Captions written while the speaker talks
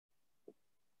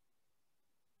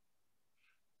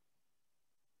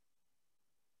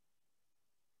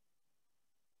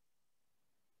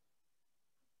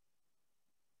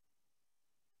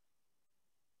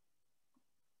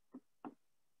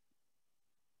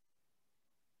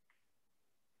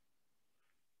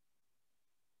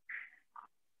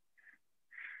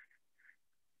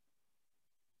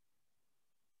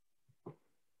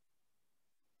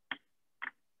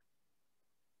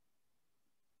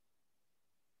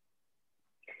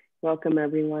Welcome,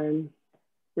 everyone.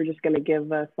 We're just going to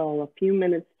give us all a few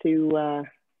minutes to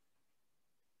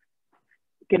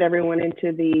get everyone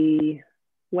into the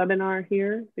webinar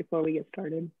here before we get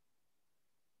started.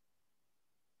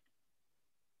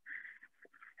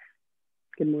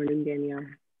 Good morning, Danielle.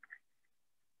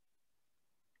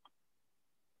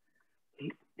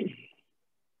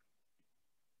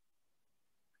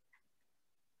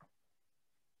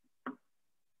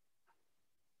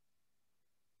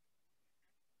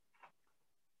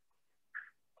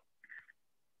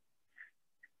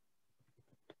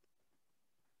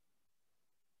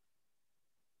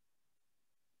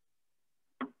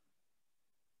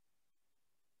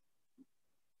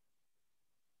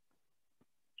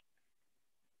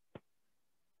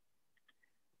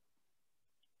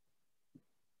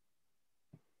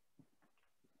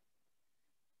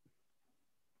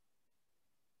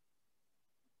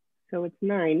 So it's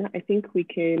 9. I think we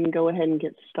can go ahead and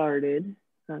get started.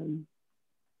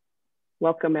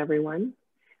 Welcome, everyone.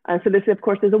 So this, of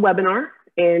course, is a webinar,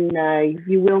 and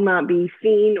you will not be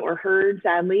seen or heard,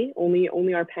 sadly. Only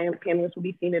our panelists will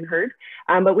be seen and heard.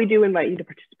 But we do invite you to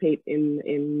participate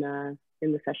in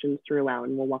the sessions throughout,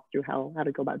 and we'll walk through how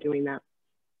to go about doing that.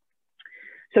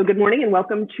 So good morning, and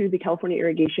welcome to the California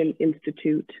Irrigation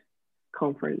Institute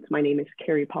Conference. My name is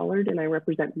Carrie Pollard, and I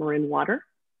represent Marin Water.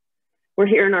 We're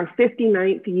here in our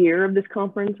 59th year of this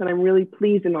conference, and I'm really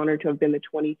pleased and honored to have been the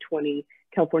 2020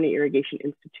 California Irrigation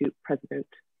Institute president.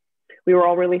 We were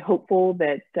all really hopeful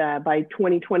that by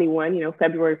 2021,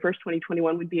 February 1st,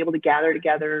 2021, we'd be able to gather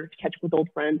together, to catch up with old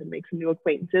friends and make some new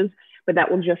acquaintances, but that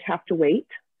will just have to wait.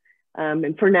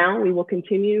 And for now, we will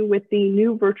continue with the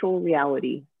new virtual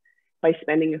reality by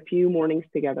spending a few mornings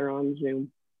together on Zoom.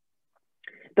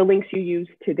 The links you use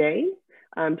today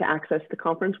to access the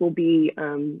conference will be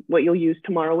what you'll use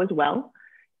tomorrow as well.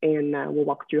 And we'll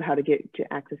walk through how to get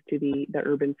to access to the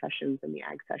urban sessions and the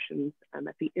ag sessions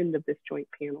at the end of this joint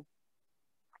panel.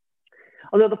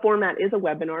 Although the format is a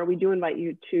webinar, we do invite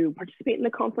you to participate in the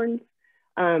conference.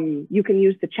 You can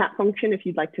use the chat function if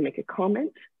you'd like to make a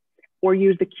comment, or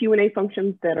use the Q&A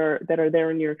functions that are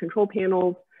there in your control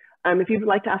panels if you'd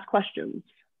like to ask questions.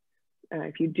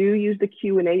 If you do use the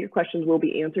Q&A, your questions will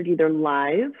be answered either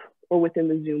live or within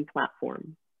the Zoom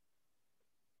platform.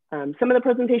 Some of the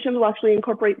presentations will actually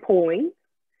incorporate polling.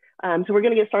 So we're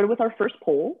gonna get started with our first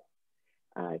poll.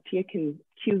 Tia can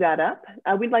cue that up.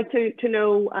 We'd like to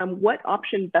know what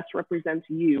option best represents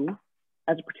you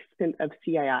as a participant of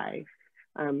CII.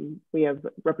 We have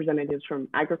representatives from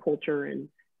agriculture and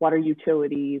water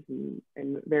utilities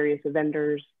and various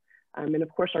vendors, and of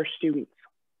course our students.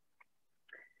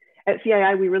 At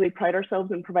CII, we really pride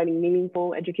ourselves in providing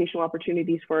meaningful educational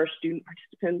opportunities for our student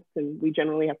participants, and we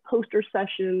generally have poster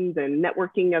sessions and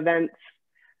networking events,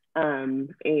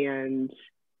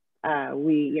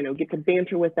 we get to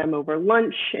banter with them over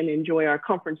lunch and enjoy our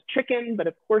conference chicken, but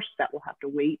of course that will have to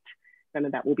wait. None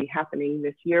of that will be happening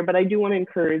this year, but I do want to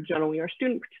encourage not only our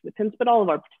student participants, but all of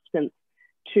our participants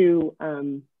to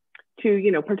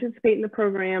participate in the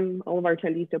program, all of our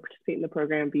attendees to participate in the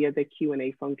program via the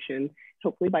Q&A function.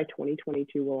 Hopefully by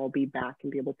 2022, we'll all be back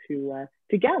and be able to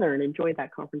gather and enjoy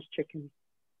that conference chicken.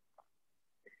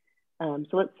 So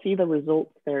let's see the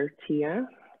results there, Tia.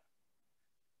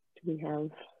 Do we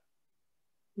have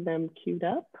them queued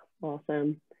up?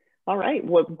 Awesome. All right,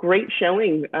 well, great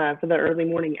showing for the early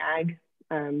morning ag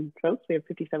folks. We have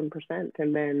 57%,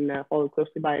 and then followed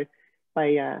closely by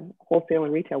wholesale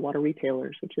and retail water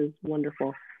retailers, which is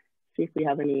wonderful. See if we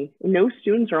have any. No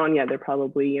students are on yet. They're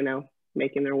probably,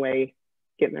 making their way,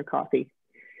 getting their coffee.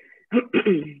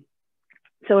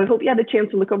 So I hope you had a chance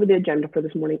to look over the agenda for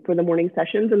this morning, for the morning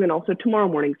sessions, and then also tomorrow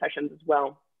morning sessions as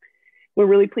well. We're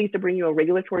really pleased to bring you a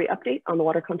regulatory update on the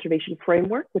water conservation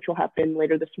framework, which will happen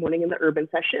later this morning in the urban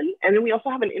session. And then we also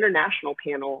have an international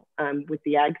panel with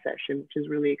the ag session, which is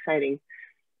really exciting.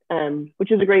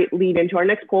 Which is a great lead into our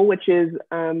next poll, which is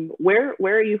where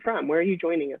are you from? Where are you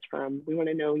joining us from? We want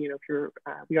to know, if you're,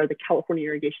 we are the California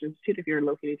Irrigation Institute, if you're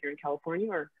located here in California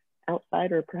or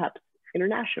outside or perhaps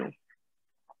international.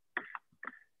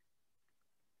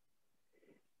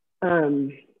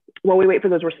 While we wait for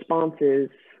those responses,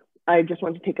 I just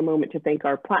want to take a moment to thank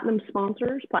our platinum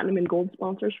sponsors, platinum and gold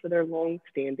sponsors, for their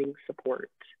long-standing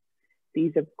support.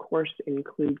 These, of course,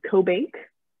 include CoBank,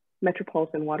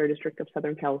 Metropolitan Water District of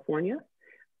Southern California,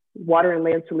 Water and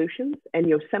Land Solutions, and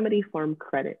Yosemite Farm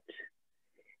Credit.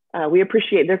 We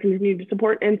appreciate their continued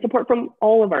support and support from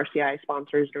all of our CII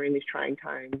sponsors during these trying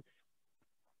times.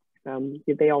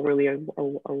 They all really are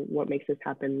what makes it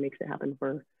happen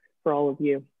for all of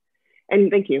you. And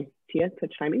thank you, Tia, for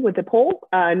chiming with the poll.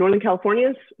 Northern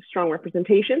California's strong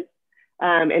representation.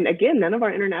 And again, none of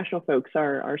our international folks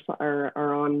are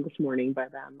on this morning, but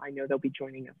I know they'll be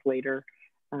joining us later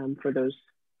for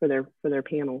their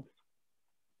panels.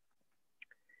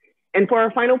 And for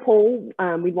our final poll,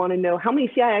 we want to know how many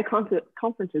CII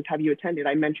conferences have you attended?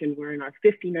 I mentioned we're in our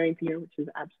 59th year, which is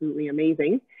absolutely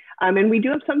amazing. And we do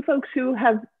have some folks who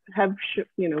have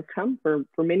come for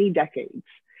many decades.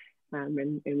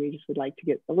 And we just would like to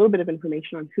get a little bit of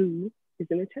information on who is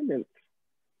in attendance.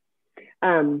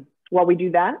 While we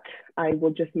do that, I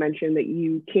will just mention that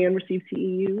you can receive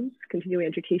CEUs, continuing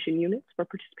education units, for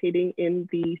participating in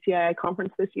the CII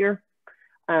conference this year.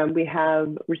 We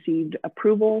have received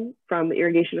approval from the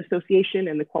Irrigation Association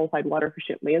and the Qualified Water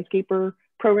Efficient Landscaper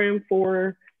program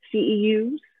for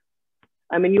CEUs.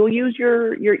 And you'll use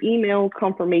your email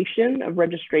confirmation of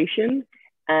registration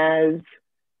as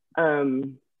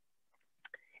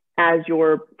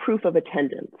your proof of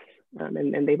attendance.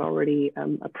 And they've already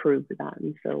approved that.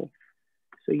 And so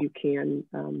you can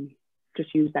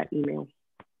just use that email.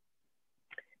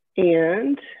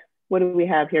 And what do we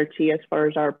have here, Tia, as far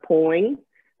as our polling?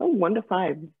 Oh, 1 to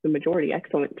 5, the majority,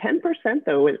 excellent. 10%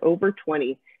 though, is over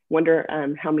 20. Wonder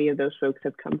how many of those folks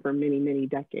have come for many, many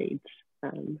decades.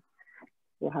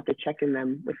 We'll have to check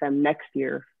in with them next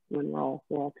year when we're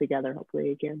all together,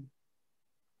 hopefully again.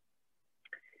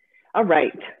 All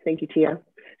right, thank you, Tia.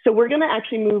 So we're gonna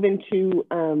actually move into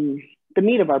the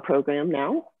meat of our program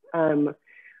now.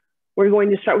 We're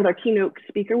going to start with our keynote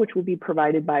speaker, which will be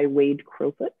provided by Wade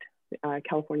Crowfoot,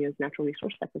 California's Natural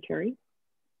Resource Secretary.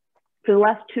 For the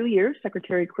last 2 years,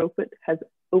 Secretary Crowfoot has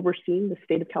overseen the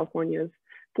state of California's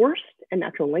forest and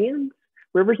natural lands,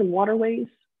 rivers and waterways,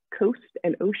 coast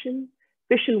and ocean,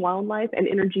 fish and wildlife, and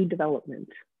energy development.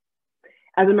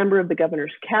 As a member of the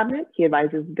governor's cabinet, he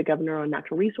advises the governor on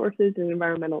natural resources and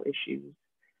environmental issues.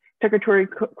 Secretary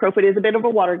Crowfoot is a bit of a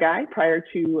water guy. Prior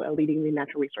to leading the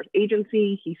Natural Resource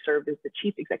Agency, he served as the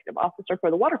Chief Executive Officer for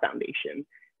the Water Foundation,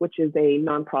 which is a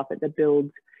nonprofit that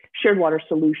builds shared water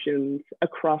solutions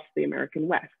across the American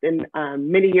West. And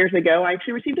many years ago, I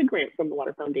actually received a grant from the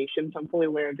Water Foundation, so I'm fully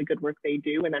aware of the good work they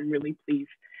do, and I'm really pleased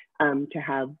to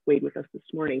have Wade with us this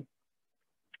morning.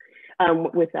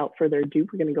 Without further ado,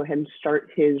 we're gonna go ahead and start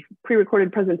his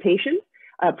pre-recorded presentation.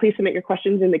 Please submit your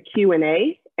questions in the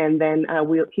Q&A, and then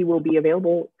he will be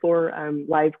available for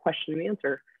live question and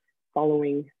answer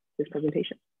following his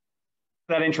presentation.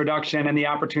 That introduction and the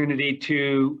opportunity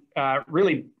to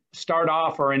really start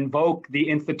off or invoke the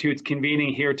Institute's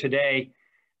convening here today.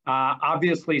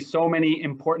 Obviously, so many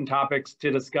important topics to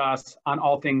discuss on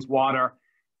all things water.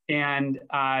 And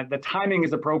the timing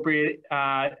is appropriate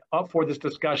for this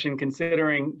discussion,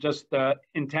 considering just the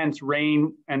intense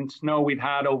rain and snow we've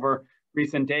had over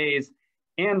recent days,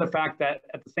 and the fact that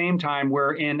at the same time,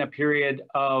 we're in a period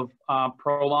of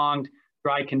prolonged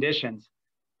dry conditions.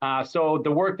 So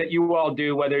the work that you all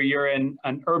do, whether you're in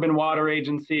an urban water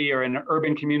agency or in an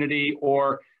urban community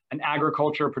or an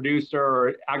agriculture producer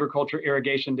or agriculture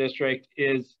irrigation district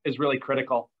is really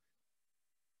critical.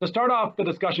 To start off the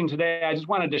discussion today, I just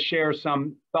wanted to share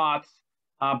some thoughts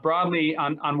broadly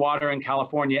on water in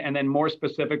California, and then more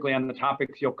specifically on the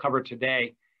topics you'll cover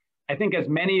today. I think as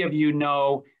many of you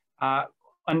know,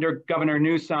 under Governor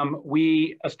Newsom,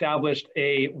 we established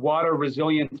a water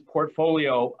resilience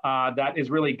portfolio that is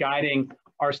really guiding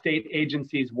our state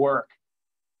agencies' work.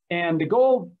 And the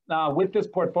goal with this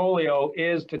portfolio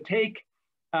is to take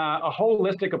a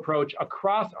holistic approach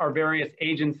across our various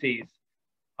agencies.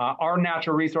 Our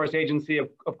Natural Resource Agency,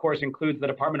 of course, includes the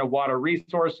Department of Water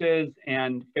Resources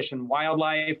and Fish and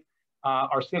Wildlife.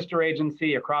 Our sister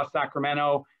agency across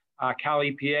Sacramento, Cal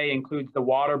EPA, includes the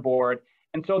Water Board.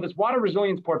 And so this water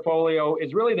resilience portfolio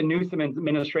is really the Newsom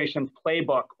administration's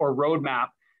playbook or roadmap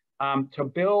to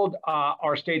build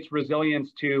our state's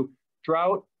resilience to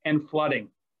drought and flooding.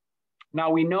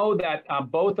 Now, we know that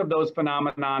both of those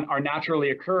phenomenon are naturally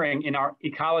occurring in our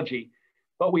ecology,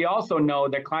 but we also know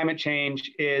that climate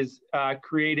change is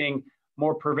creating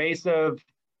more pervasive,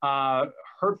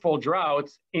 hurtful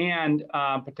droughts and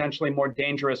potentially more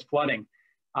dangerous flooding.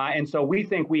 And so we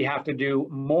think we have to do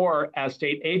more as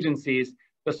state agencies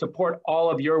to support all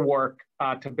of your work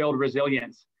to build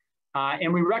resilience.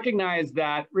 And we recognize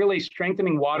that really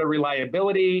strengthening water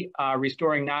reliability,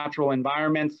 restoring natural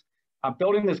environments,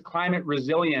 building this climate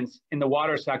resilience in the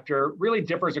water sector really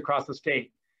differs across the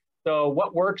state. So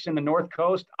what works in the North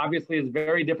Coast obviously is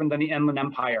very different than the Inland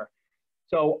Empire.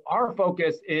 So our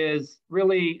focus is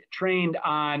really trained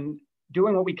on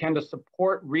doing what we can to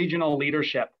support regional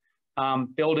leadership,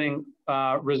 building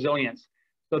resilience.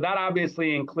 So that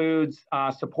obviously includes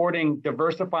supporting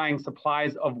diversifying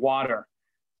supplies of water.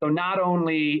 So not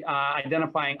only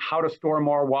identifying how to store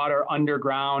more water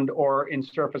underground or in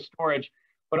surface storage,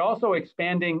 but also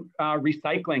expanding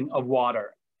recycling of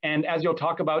water. And as you'll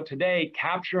talk about today,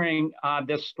 capturing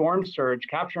this storm surge,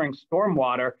 capturing storm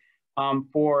water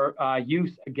for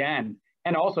use again,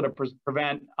 and also to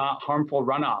prevent harmful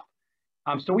runoff.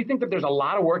 So we think that there's a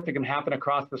lot of work that can happen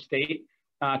across the state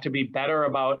to be better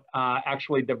about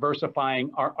actually diversifying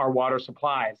our water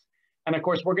supplies. And of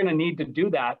course, we're going to need to do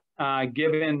that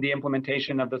given the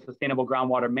implementation of the Sustainable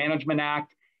Groundwater Management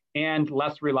Act and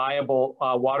less reliable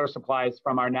water supplies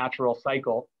from our natural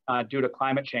cycle due to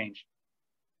climate change.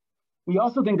 We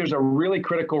also think there's a really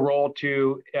critical role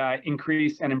to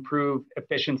increase and improve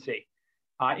efficiency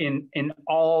in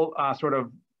all sort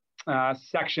of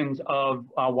sections of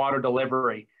water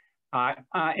delivery.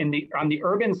 On the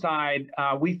urban side,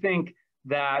 we think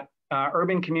that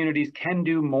urban communities can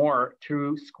do more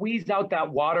to squeeze out that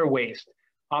water waste.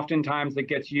 Oftentimes it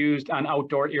gets used on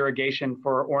outdoor irrigation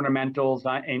for ornamentals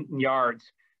in yards.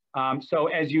 So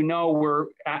as you know, we're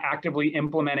actively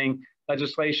implementing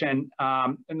legislation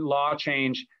and law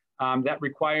change that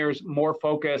requires more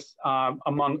focus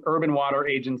among urban water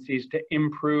agencies to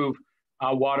improve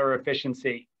water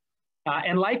efficiency.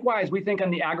 And likewise, we think in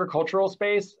the agricultural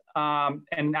space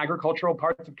and agricultural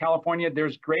parts of California,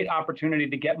 there's great opportunity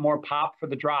to get more pop for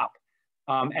the drop,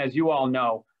 as you all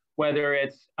know, whether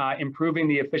it's improving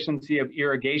the efficiency of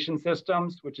irrigation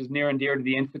systems, which is near and dear to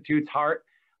the Institute's heart,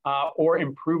 or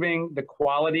improving the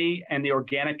quality and the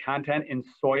organic content in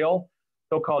soil,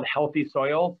 so-called healthy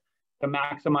soils, to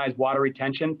maximize water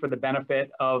retention for the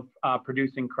benefit of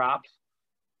producing crops.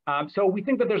 So we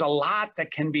think that there's a lot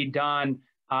that can be done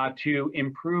to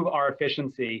improve our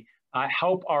efficiency,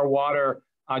 help our water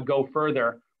go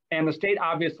further. And the state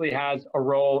obviously has a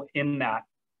role in that,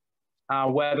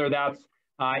 whether that's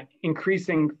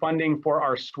increasing funding for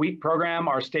our SWEEP program,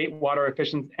 our state water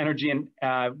efficient energy and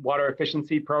water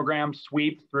efficiency program,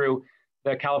 SWEEP, through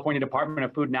the California Department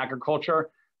of Food and Agriculture.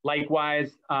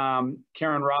 Likewise,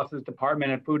 Karen Ross's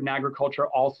Department of Food and Agriculture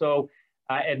also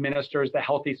administers the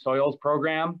Healthy Soils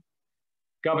program.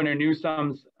 Governor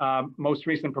Newsom's most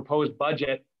recent proposed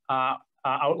budget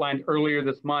outlined earlier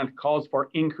this month calls for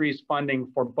increased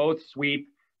funding for both SWEEP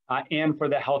and for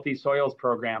the Healthy Soils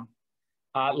program.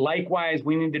 Likewise,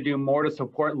 we need to do more to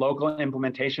support local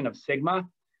implementation of SGMA.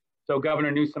 So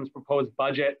Governor Newsom's proposed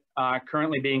budget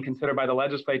currently being considered by the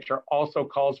legislature also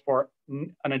calls for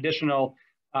an additional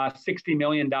 $60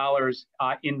 million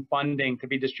in funding to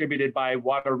be distributed by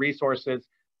Water Resources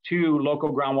to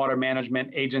local groundwater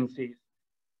management agencies.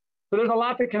 So there's a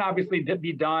lot that can obviously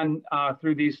be done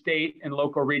through these state and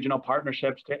local regional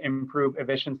partnerships to improve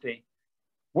efficiency.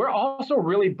 We're also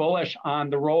really bullish on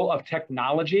the role of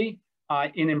technology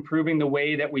in improving the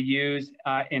way that we use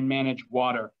and manage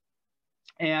water.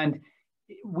 And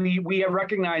we have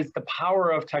recognized the power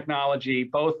of technology,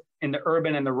 both in the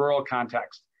urban and the rural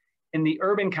context. In the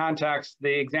urban context,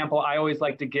 the example I always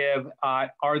like to give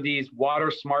are these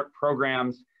water smart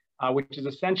programs, which is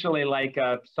essentially like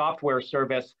a software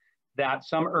service that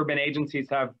some urban agencies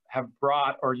have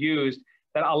brought or used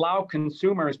that allow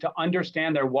consumers to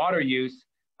understand their water use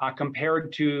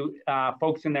compared to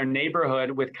folks in their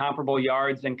neighborhood with comparable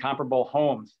yards and comparable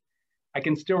homes. I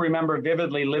can still remember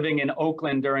vividly living in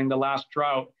Oakland during the last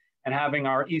drought and having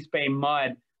our East Bay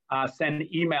Mud send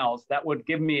emails that would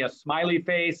give me a smiley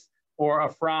face or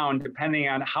a frown depending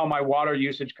on how my water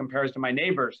usage compares to my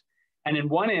neighbors. And in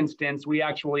one instance, we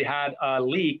actually had a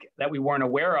leak that we weren't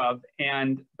aware of,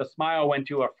 and the smile went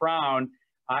to a frown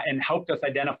and helped us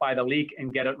identify the leak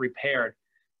and get it repaired.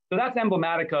 So that's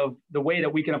emblematic of the way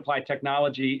that we can apply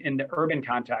technology in the urban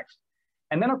context.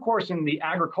 And then, of course, in the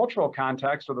agricultural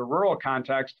context or the rural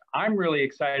context, I'm really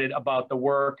excited about the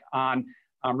work on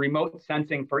remote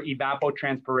sensing for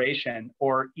evapotranspiration,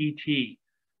 or ET.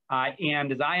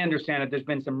 And as I understand it, there's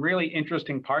been some really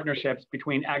interesting partnerships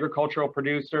between agricultural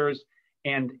producers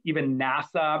and even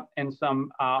NASA and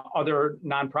some other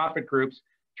nonprofit groups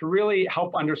to really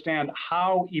help understand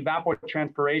how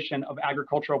evapotranspiration of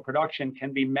agricultural production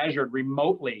can be measured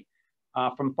remotely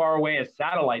from far away as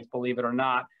satellites, believe it or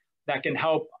not, that can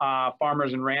help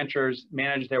farmers and ranchers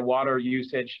manage their water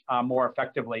usage more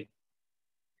effectively.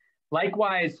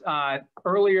 Likewise,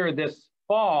 earlier this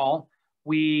fall,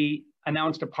 we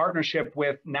announced a partnership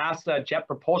with NASA Jet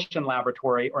Propulsion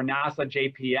Laboratory, or NASA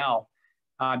JPL.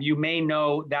 You may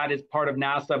know that is part of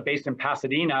NASA based in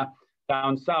Pasadena,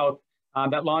 down south,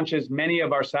 that launches many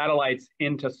of our satellites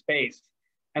into space.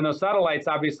 And those satellites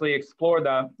obviously explore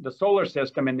the solar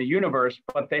system and the universe,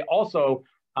 but they also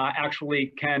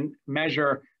actually can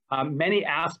measure many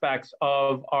aspects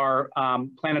of our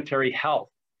planetary health.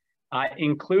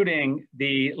 including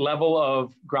the level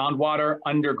of groundwater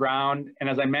underground. And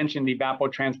as I mentioned,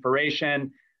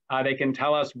 evapotranspiration. They can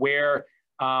tell us where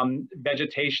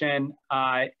vegetation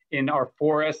in our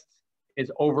forests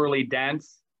is overly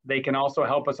dense. They can also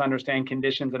help us understand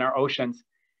conditions in our oceans.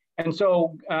 And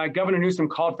so Governor Newsom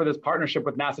called for this partnership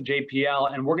with NASA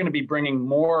JPL, and we're going to be bringing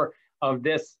more of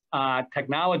this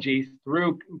technology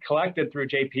collected through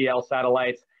JPL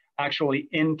satellites actually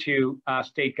into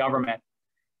state government.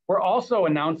 We're also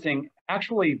announcing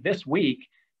actually this week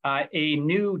a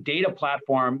new data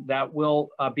platform that we'll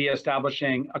be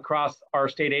establishing across our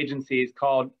state agencies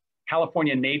called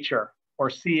California Nature,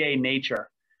 or CA Nature.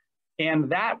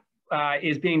 And that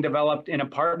is being developed in a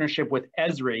partnership with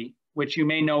Esri, which you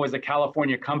may know is a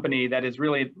California company that is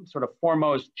really sort of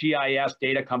foremost GIS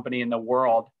data company in the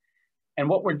world. And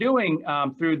what we're doing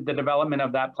through the development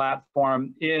of that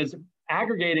platform is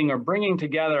aggregating or bringing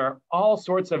together all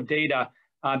sorts of data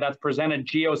that's presented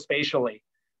geospatially.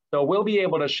 So we'll be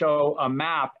able to show a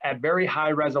map at very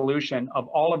high resolution of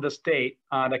all of the state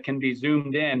that can be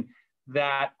zoomed in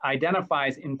that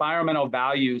identifies environmental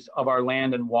values of our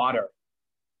land and water.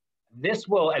 This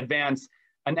will advance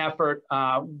an effort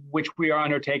which we are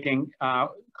undertaking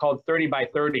called 30 by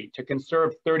 30 to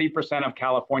conserve 30% of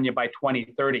California by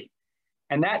 2030.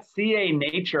 And that CA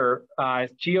Nature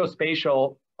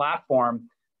geospatial platform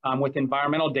with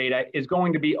environmental data is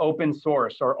going to be open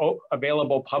source or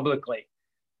available publicly.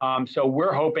 So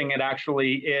we're hoping it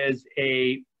actually is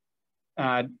a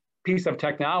piece of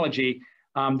technology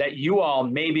that you all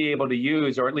may be able to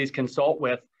use or at least consult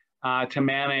with to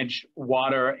manage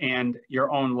water and your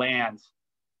own lands.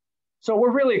 So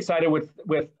we're really excited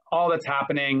with all that's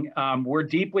happening. We're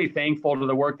deeply thankful to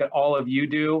the work that all of you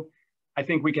do. I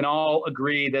think we can all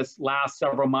agree this last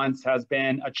several months has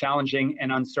been a challenging and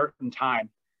uncertain time.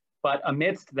 But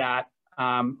amidst that,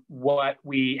 what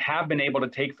we have been able to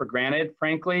take for granted,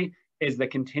 frankly, is the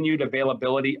continued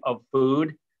availability of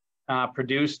food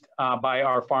produced by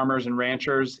our farmers and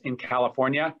ranchers in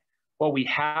California. What we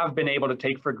have been able to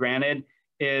take for granted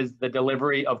is the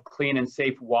delivery of clean and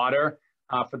safe water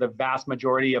for the vast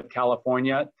majority of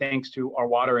California, thanks to our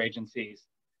water agencies.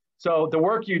 So the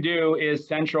work you do is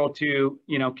central to,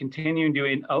 continuing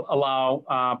to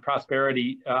allow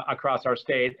prosperity across our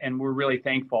state, and we're really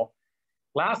thankful.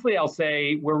 Lastly, I'll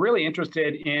say we're really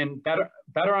interested in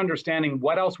better understanding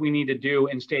what else we need to do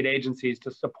in state agencies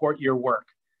to support your work.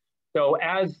 So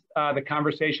as the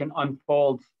conversation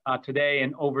unfolds today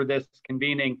and over this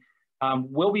convening,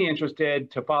 we'll be interested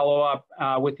to follow up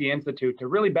with the Institute to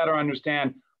really better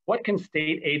understand what can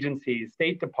state agencies,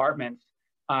 state departments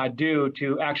do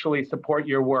to actually support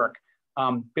your work,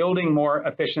 building more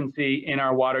efficiency in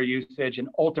our water usage and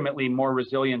ultimately more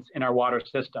resilience in our water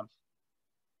systems.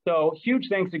 So huge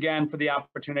thanks again for the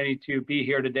opportunity to be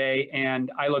here today,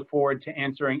 and I look forward to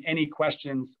answering any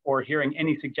questions or hearing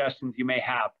any suggestions you may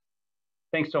have.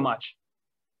 Thanks so much.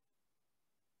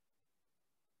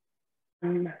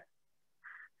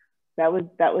 That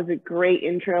was a great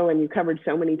intro, and you covered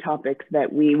so many topics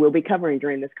that we will be covering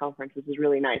during this conference, which is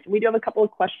really nice. And we do have a couple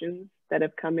of questions that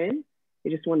have come in. I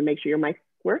just want to make sure your mic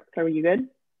works. Are you good?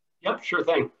 Yep, sure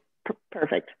thing.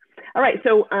 Perfect. All right,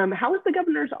 so how is the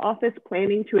governor's office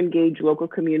planning to engage local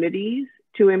communities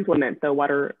to implement the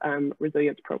water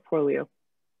resilience portfolio?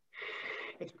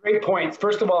 It's a great point.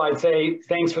 First of all, I'd say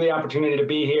thanks for the opportunity to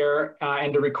be here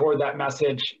and to record that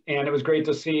message. And it was great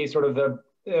to see sort of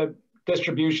the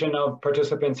distribution of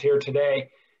participants here today.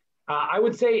 I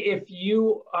would say if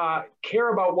you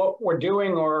care about what we're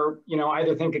doing or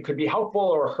either think it could be helpful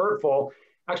or hurtful,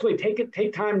 actually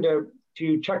take time to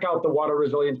check out the water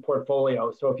resilience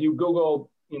portfolio. So if you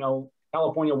Google,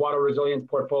 California water resilience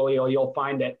portfolio, you'll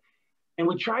find it. And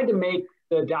we tried to make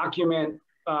the document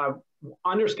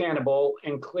understandable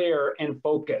and clear and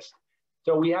focused.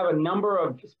 So we have a number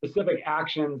of specific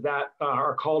actions that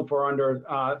are called for under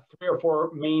 3 or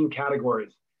 4 main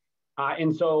categories.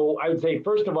 And so I would say,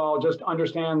 first of all, just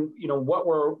understand, what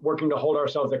we're working to hold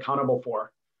ourselves accountable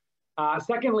for.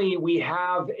 Secondly, we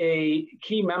have a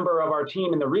key member of our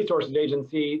team in the resources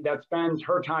agency that spends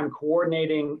her time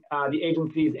coordinating the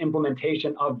agency's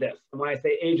implementation of this. And when I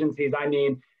say agencies, I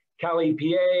mean Cal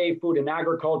EPA, Food and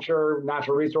Agriculture,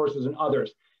 Natural Resources, and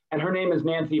others. And her name is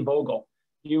Nancy Vogel.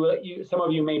 Some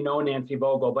of you may know Nancy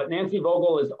Vogel, but Nancy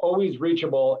Vogel is always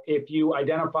reachable if you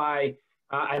identify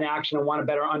an action and want to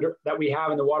better that we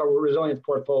have in the water resilience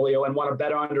portfolio and want to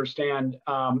better understand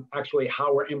actually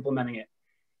how we're implementing it.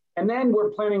 And then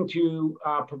we're planning to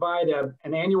provide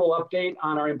an annual update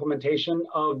on our implementation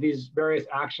of these various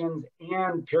actions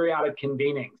and periodic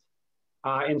convenings.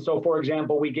 And so, for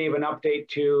example, we gave an update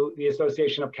to the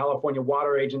Association of California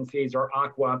Water Agencies, or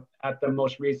ACWA, at the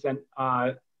most recent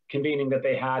convening that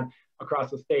they had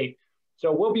across the state.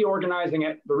 So we'll be organizing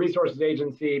at the Resources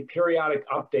Agency periodic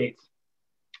updates.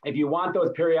 If you want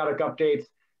those periodic updates,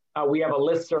 we have a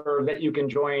listserv that you can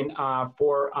join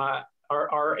for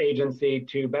our agency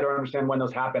to better understand when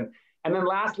those happen. And then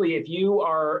lastly, if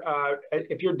your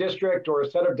district or a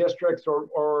set of districts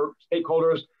or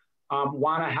stakeholders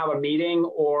want to have a meeting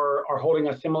or are holding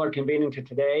a similar convening to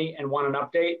today and want an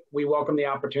update, we welcome the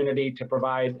opportunity to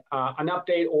provide an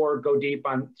update or go deep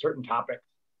on certain topics.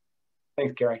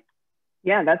 Thanks, Carrie.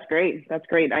 Yeah, that's great. That's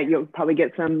great. You'll probably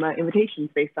get some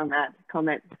invitations based on that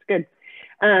comment. It's good.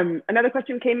 Another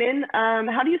question came in.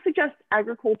 How do you suggest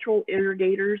agricultural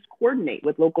irrigators coordinate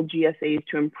with local GSAs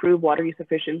to improve water use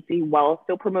efficiency while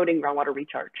still promoting groundwater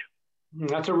recharge?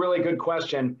 That's a really good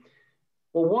question.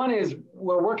 Well, one is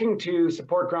we're working to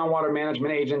support groundwater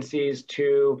management agencies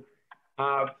to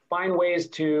find ways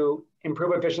to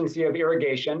improve efficiency of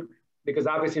irrigation, because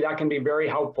obviously that can be very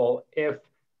helpful. If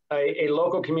a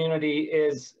local community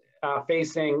is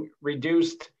facing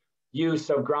reduced use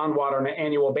of groundwater on an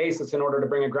annual basis in order to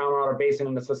bring a groundwater basin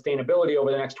into sustainability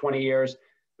over the next 20 years,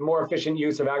 the more efficient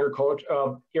use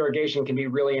of irrigation can be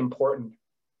really important.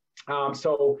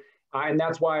 And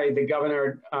that's why the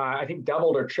governor, I think,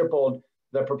 doubled or tripled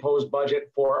the proposed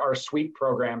budget for our SWEEP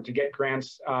program to get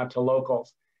grants to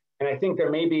locals. And I think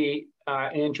there may be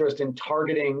an interest in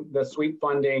targeting the SWEEP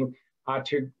funding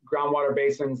to groundwater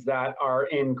basins that are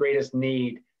in greatest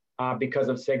need because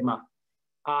of SGMA.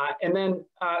 And then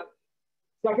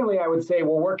secondly, I would say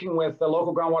we're working with the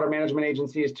local groundwater management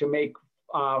agencies to make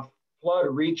flood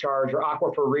recharge or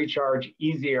aquifer recharge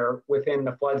easier within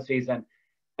the flood season.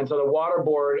 And so the Water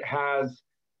Board has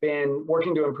been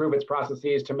working to improve its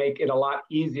processes to make it a lot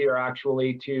easier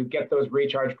actually to get those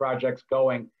recharge projects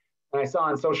going. And I saw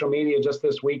on social media just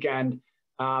this weekend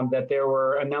that there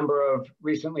were a number of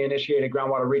recently initiated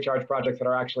groundwater recharge projects that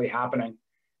are actually happening.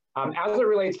 As it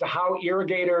relates to how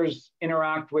irrigators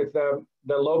interact with the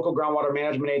local groundwater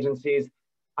management agencies,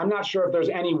 I'm not sure if there's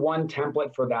any one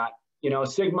template for that. You know,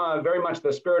 SGMA, very much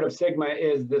the spirit of SGMA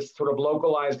is this sort of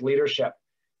localized leadership.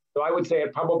 So I would say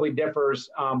it probably differs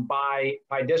by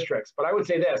districts. But I would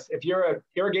say this, if you're an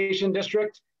irrigation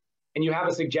district and you have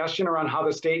a suggestion around how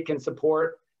the state can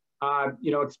support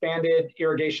expanded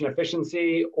irrigation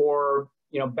efficiency or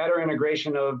better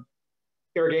integration of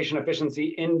irrigation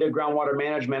efficiency into groundwater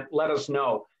management, let us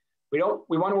know. We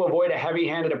want to avoid a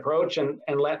heavy-handed approach and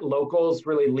let locals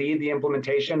really lead the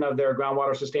implementation of their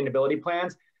groundwater sustainability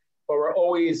plans. But we're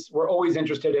always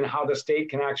interested in how the state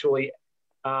can actually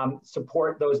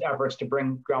support those efforts to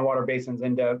bring groundwater basins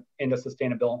into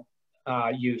sustainable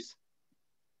use.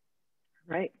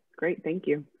 Right, great, thank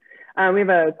you. We have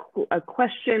a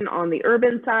question on the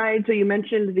urban side. So you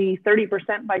mentioned the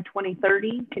 30% by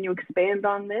 2030. Can you expand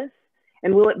on this?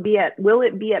 And will it be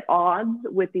at odds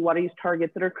with the water use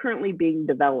targets that are currently being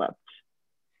developed?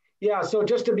 Yeah, so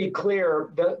just to be clear,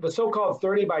 the so-called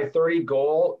 30 by 30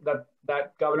 goal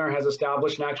that governor has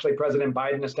established, and actually President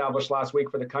Biden established last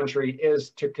week for the country,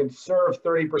 is to conserve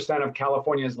 30% of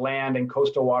California's land and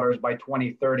coastal waters by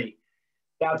 2030.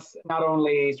 That's not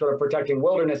only sort of protecting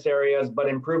wilderness areas, but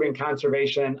improving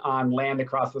conservation on land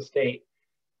across the state.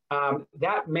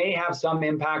 That may have some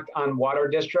impact on water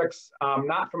districts,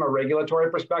 not from a regulatory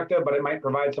perspective, but it might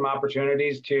provide some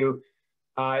opportunities to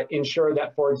ensure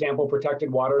that, for example,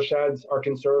 protected watersheds are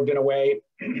conserved in a way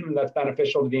that's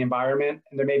beneficial to the environment,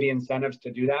 and there may be incentives to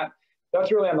do that.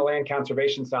 That's really on the land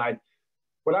conservation side.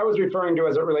 What I was referring to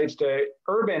as it relates to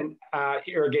urban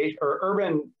irrigation or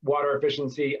urban water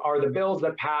efficiency are the bills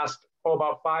that passed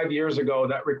about 5 years ago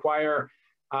that require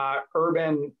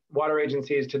urban water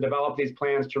agencies to develop these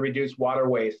plans to reduce water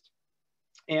waste.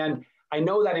 And I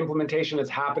know that implementation is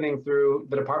happening through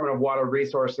the Department of Water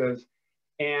Resources.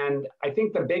 And I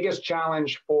think the biggest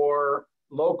challenge for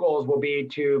locals will be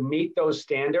to meet those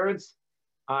standards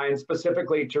and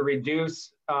specifically to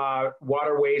reduce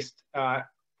water waste,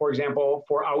 for example,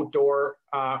 for outdoor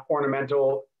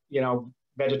ornamental,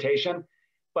 vegetation.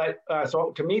 But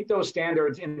so to meet those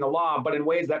standards in the law, but in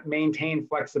ways that maintain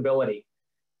flexibility.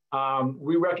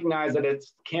 We recognize that it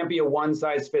can't be a one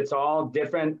size fits all.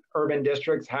 Different urban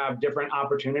districts have different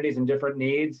opportunities and different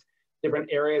needs, different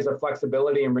areas of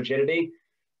flexibility and rigidity.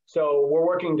 So we're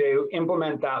working to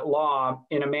implement that law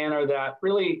in a manner that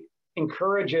really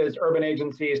encourages urban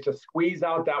agencies to squeeze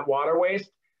out that water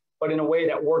waste, but in a way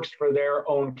that works for their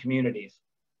own communities.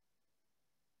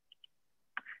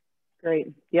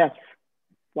 Great, yes.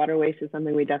 Water waste is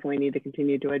something we definitely need to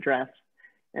continue to address,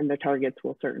 and the targets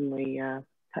will certainly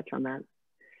touch on that.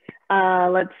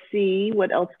 Let's see,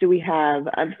 what else do we have?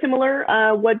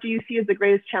 Similar, what do you see as the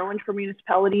greatest challenge for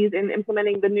municipalities in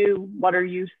implementing the new water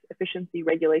use efficiency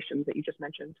regulations that you just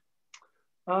mentioned?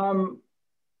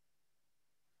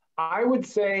 I would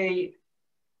say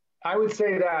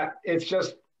that it's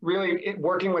just really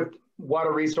working with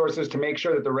water resources to make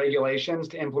sure that the regulations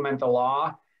to implement the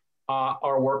law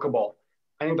are workable.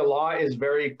 I think the law is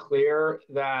very clear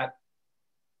that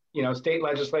state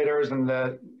legislators and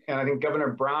I think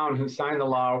Governor Brown, who signed the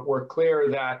law, were clear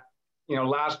that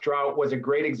last drought was a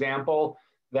great example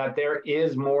that there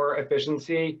is more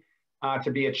efficiency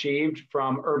to be achieved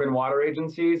from urban water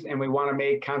agencies, and we want to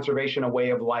make conservation a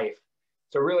way of life.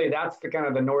 So really, that's the kind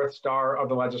of the North Star of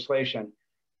the legislation.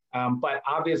 But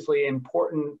obviously,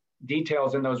 important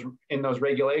details in those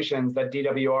regulations that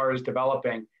DWR is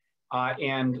developing,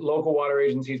 and local water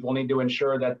agencies will need to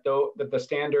ensure that the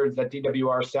standards that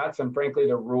DWR sets, and frankly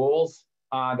the rules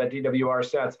that DWR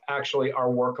sets, actually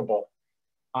are workable.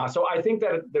 So I think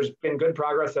that there's been good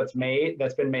progress that's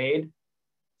been made,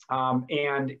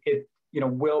 and it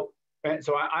will.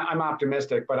 So I'm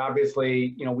optimistic, but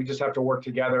obviously, we just have to work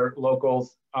together,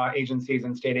 locals, agencies,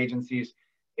 and state agencies,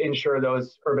 to ensure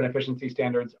those urban efficiency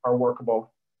standards are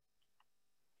workable.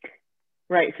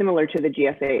 Right, similar to the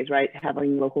GSAs, right?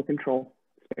 Having local control.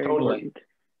 Very totally.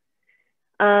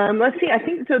 Important. Let's see, I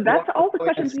think, so that's all the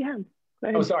questions we have.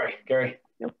 Oh, sorry, Gary.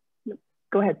 Nope.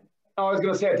 Go ahead. I was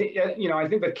going to say, I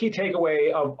think the key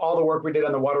takeaway of all the work we did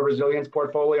on the water resilience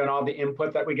portfolio and all the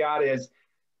input that we got is,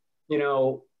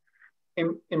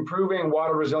 improving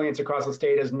water resilience across the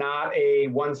state is not a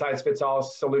one-size-fits-all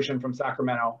solution from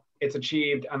Sacramento. It's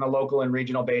achieved on a local and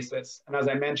regional basis. And as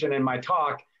I mentioned in my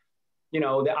talk,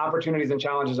 the opportunities and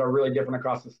challenges are really different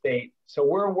across the state. So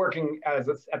we're working at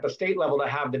the state level to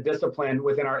have the discipline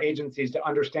within our agencies to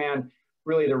understand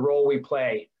really the role we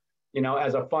play,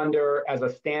 as a funder, as a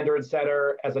standard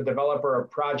setter, as a developer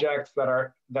of projects that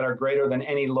are greater than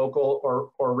any local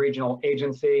or regional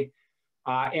agency.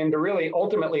 And to really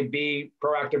ultimately be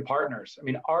proactive partners. I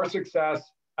mean, our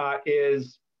success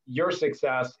is your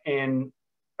success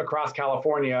across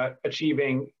California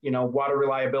achieving, water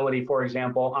reliability, for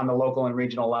example, on the local and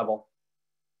regional level.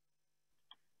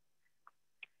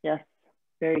 Yes,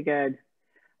 very good.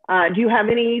 Do you have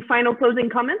any final closing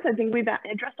comments? I think we've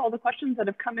addressed all the questions that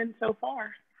have come in so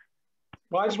far.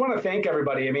 Well, I just want to thank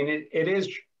everybody. I mean, it is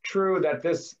true that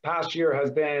this past year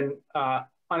has been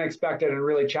unexpected and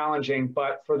really challenging,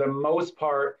 but for the most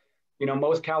part,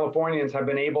 most Californians have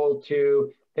been able to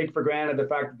take for granted the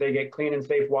fact that they get clean and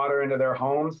safe water into their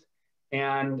homes.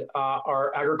 And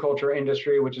our agriculture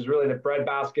industry, which is really the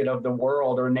breadbasket of the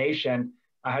world or nation,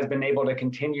 has been able to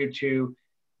continue to,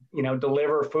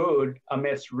 deliver food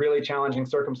amidst really challenging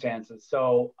circumstances.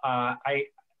 So I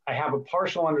have a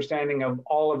partial understanding of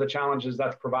all of the challenges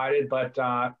that's provided, but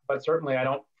certainly I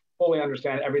don't fully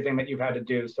understand everything that you've had to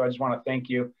do. So I just want to thank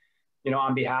you,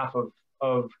 on behalf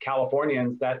of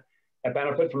Californians that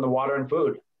benefit from the water and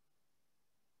food.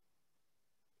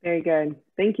 Very good.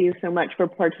 Thank you so much for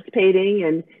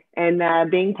participating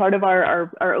and being part of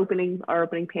our opening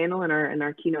panel and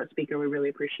our keynote speaker. We really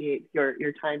appreciate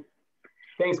your time.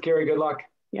 Thanks, Carrie. Good luck.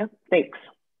 Yeah, thanks.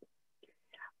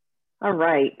 All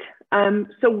right.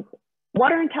 So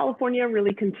water in California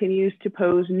really continues to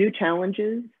pose new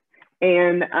challenges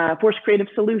and force creative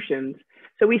solutions.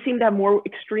 So we seem to have more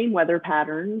extreme weather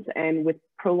patterns, and with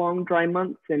prolonged dry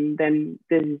months, and then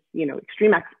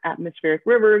extreme atmospheric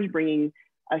rivers bringing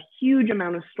a huge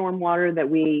amount of storm water that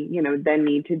we then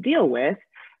need to deal with,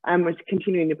 is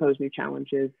continuing to pose new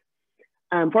challenges.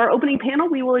 For our opening panel,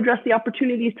 we will address the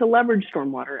opportunities to leverage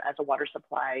stormwater as a water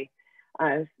supply.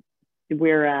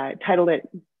 We're titled it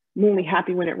 "I'm Only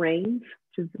Happy When It Rains,"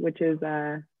 which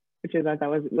I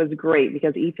thought was great,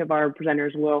 because each of our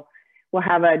presenters will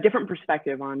have a different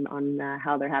perspective on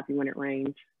how they're happy when it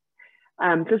rains.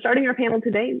 So starting our panel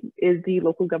today is the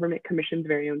Local Government Commission's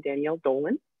very own Danielle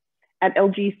Dolan. At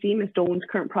LGC, Ms. Dolan's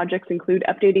current projects include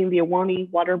updating the Ahwahnee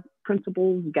Water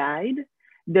Principles Guide,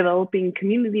 developing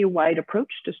community-wide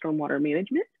approach to stormwater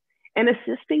management, and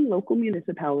assisting local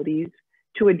municipalities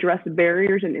to address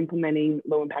barriers in implementing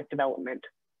low-impact development.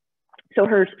 So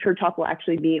her talk will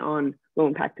actually be on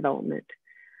low-impact development.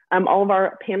 All of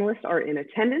our panelists are in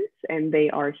attendance, and they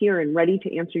are here and ready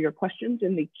to answer your questions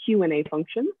in the Q&A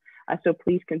function. So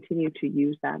please continue to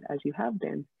use that as you have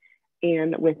been.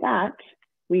 And with that,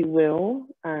 we'll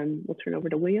turn over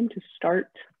to William to start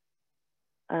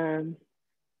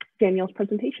Danielle's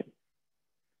presentation.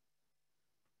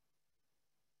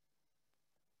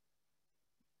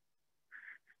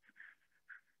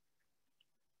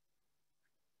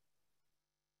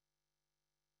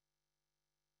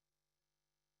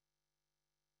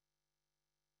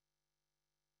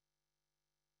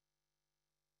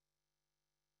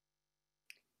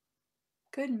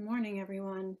 Good morning,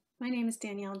 everyone. My name is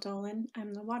Danielle Dolan.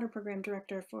 I'm the Water Program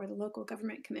Director for the Local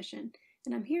Government Commission,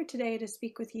 and I'm here today to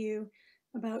speak with you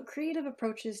about creative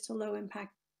approaches to low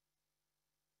impact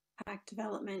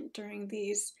development during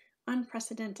these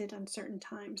unprecedented, uncertain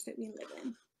times that we live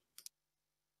in.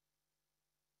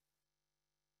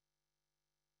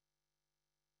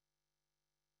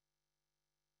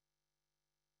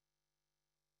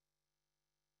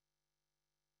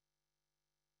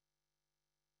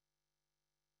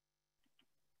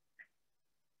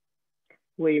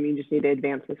 William, you just need to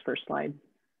advance this first slide.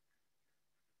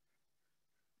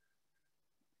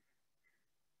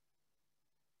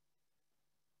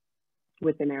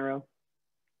 With an arrow.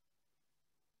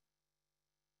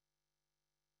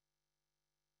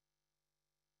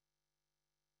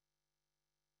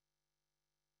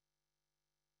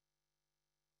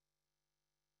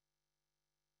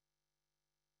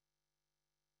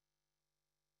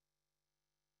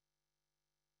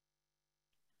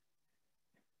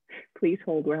 Please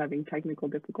hold, we're having technical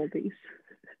difficulties.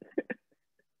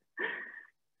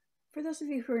 For those of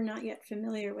you who are not yet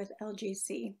familiar with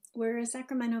LGC, we're a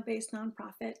Sacramento-based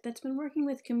nonprofit that's been working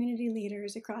with community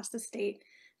leaders across the state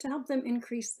to help them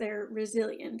increase their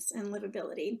resilience and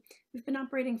livability. We've been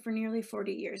operating for nearly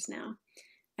 40 years now.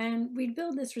 And we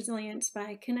build this resilience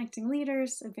by connecting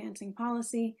leaders, advancing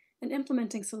policy, and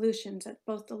implementing solutions at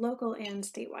both the local and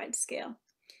statewide scale.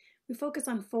 We focus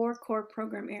on 4 core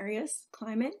program areas: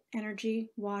 climate, energy,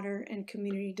 water, and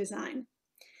community design.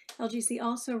 LGC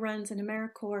also runs an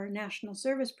AmeriCorps national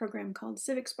service program called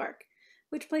Civic Spark,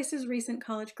 which places recent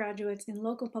college graduates in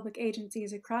local public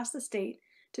agencies across the state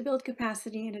to build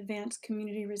capacity and advance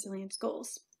community resilience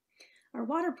goals. Our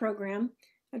water program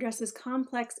addresses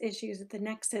complex issues at the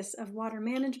nexus of water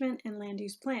management and land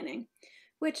use planning,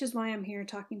 which is why I'm here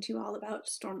talking to you all about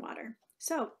stormwater.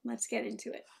 So let's get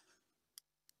into it.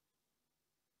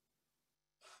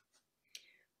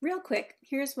 Real quick,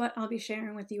 here's what I'll be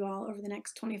sharing with you all over the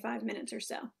next 25 minutes or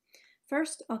so.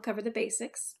 First, I'll cover the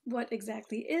basics. What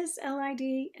exactly is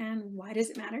LID and why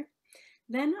does it matter?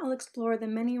 Then I'll explore the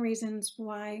many reasons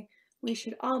why we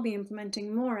should all be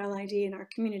implementing more LID in our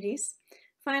communities.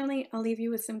 Finally, I'll leave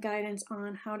you with some guidance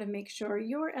on how to make sure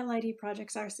your LID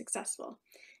projects are successful.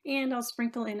 And I'll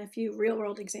sprinkle in a few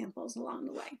real-world examples along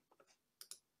the way.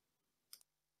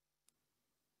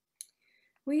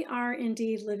 We are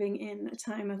indeed living in a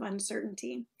time of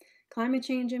uncertainty. Climate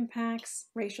change impacts,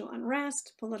 racial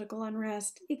unrest, political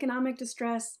unrest, economic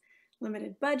distress,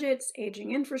 limited budgets,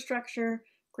 aging infrastructure,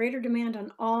 greater demand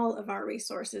on all of our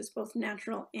resources, both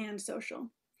natural and social.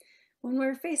 When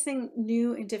we're facing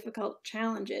new and difficult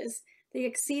challenges, they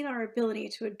exceed our ability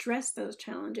to address those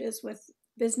challenges with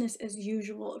business as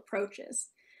usual approaches.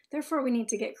 Therefore, we need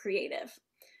to get creative.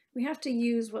 We have to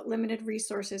use what limited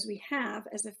resources we have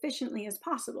as efficiently as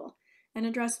possible and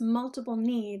address multiple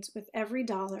needs with every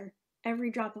dollar,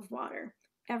 every drop of water,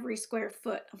 every square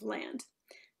foot of land.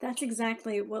 That's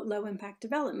exactly what low impact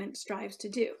development strives to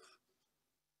do.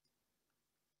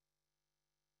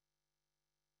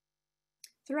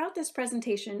 Throughout this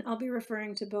presentation, I'll be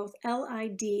referring to both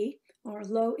LID, or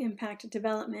low impact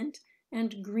development,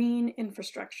 and green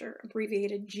infrastrucstructure,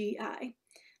 abbreviated GI.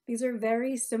 These are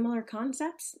very similar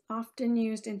concepts, often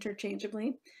used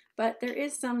interchangeably, but there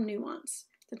is some nuance.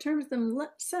 The terms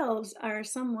themselves are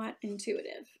somewhat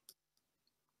intuitive.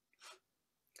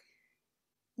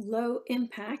 Low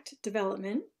impact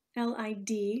development,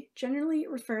 LID, generally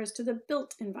refers to the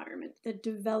built environment, the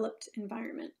developed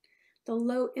environment. The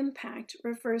low impact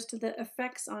refers to the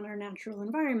effects on our natural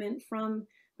environment from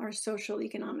our social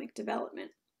economic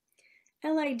development.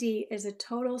 LID is a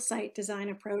total site design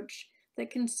approach that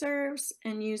conserves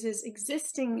and uses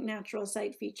existing natural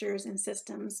site features and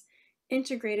systems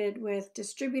integrated with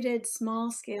distributed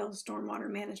small-scale stormwater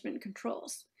management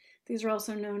controls. These are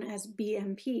also known as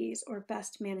BMPs, or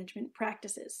best management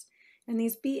practices. And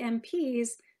these BMPs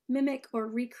mimic or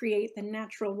recreate the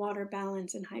natural water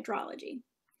balance in hydrology.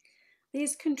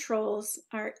 These controls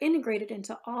are integrated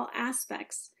into all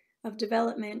aspects of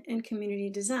development and community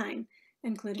design,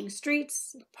 including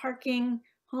streets, parking,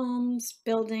 homes,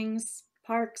 buildings,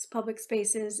 parks, public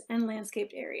spaces, and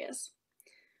landscaped areas.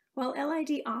 While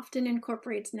LID often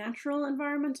incorporates natural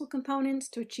environmental components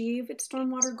to achieve its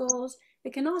stormwater goals,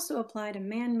 it can also apply to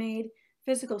man-made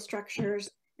physical structures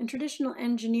and traditional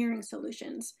engineering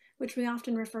solutions, which we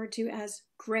often refer to as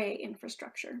gray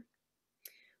infrastructure.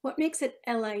 What makes it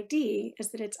LID is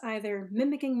that it's either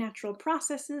mimicking natural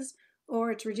processes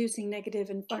or it's reducing negative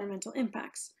environmental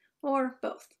impacts, or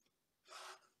both.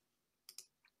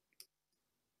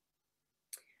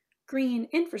 Green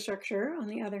infrastructure, on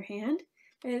the other hand,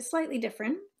 is slightly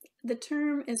different. The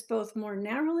term is both more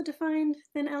narrowly defined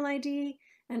than LID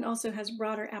and also has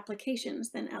broader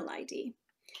applications than LID.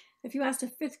 If you asked a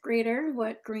fifth grader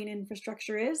what green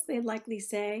infrastructure is, they'd likely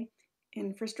say,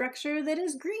 infrastructure that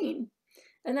is green.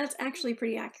 And that's actually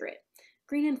pretty accurate.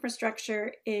 Green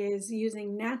infrastructure is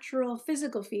using natural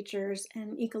physical features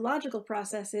and ecological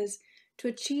processes to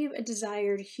achieve a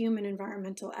desired human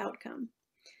environmental outcome.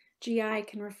 GI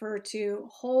can refer to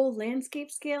whole landscape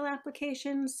scale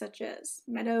applications such as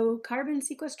meadow carbon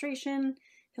sequestration,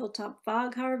 hilltop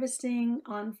fog harvesting,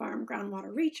 on-farm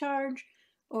groundwater recharge,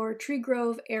 or tree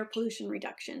grove air pollution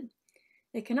reduction.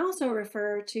 It can also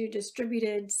refer to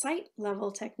distributed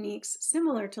site-level techniques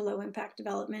similar to low-impact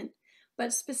development,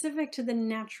 but specific to the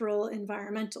natural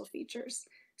environmental features,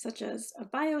 such as a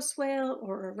bioswale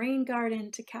or a rain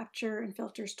garden to capture and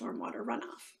filter stormwater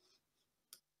runoff.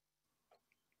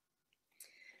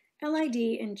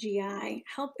 LID and GI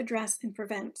help address and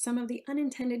prevent some of the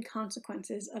unintended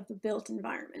consequences of the built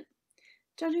environment.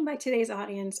 Judging by today's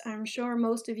audience, I'm sure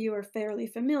most of you are fairly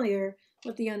familiar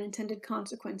with the unintended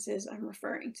consequences I'm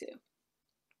referring to.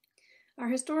 Our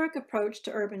historic approach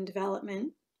to urban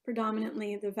development,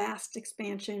 predominantly the vast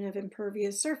expansion of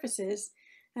impervious surfaces,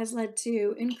 has led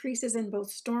to increases in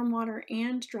both stormwater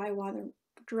and dry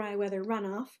weather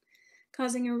runoff,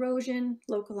 causing erosion,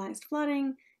 localized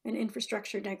flooding, and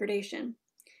infrastructure degradation.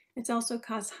 It's also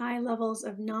caused high levels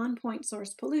of non-point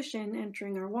source pollution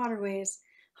entering our waterways,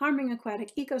 harming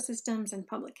aquatic ecosystems and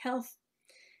public health,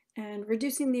 and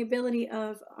reducing the ability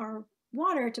of our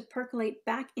water to percolate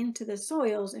back into the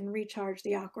soils and recharge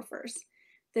the aquifers.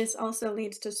 This also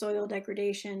leads to soil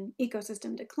degradation,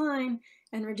 ecosystem decline,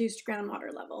 and reduced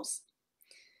groundwater levels.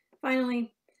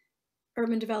 Finally,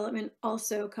 urban development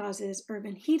also causes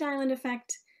urban heat island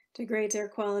effect, degrades air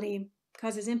quality,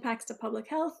 causes impacts to public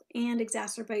health, and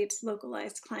exacerbates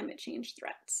localized climate change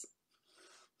threats.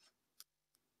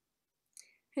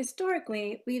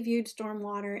 Historically, we viewed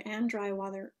stormwater and dry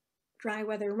weather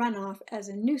runoff as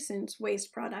a nuisance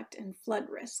waste product and flood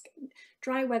risk.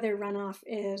 Dry weather runoff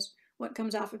is what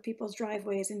comes off of people's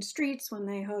driveways and streets when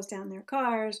they hose down their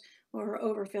cars or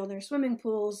overfill their swimming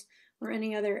pools or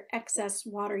any other excess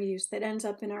water use that ends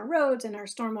up in our roads and our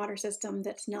stormwater system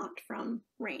that's not from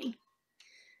rain.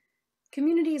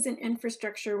 Communities and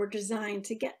infrastructure were designed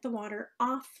to get the water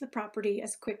off the property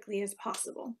as quickly as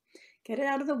possible. Get it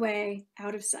out of the way,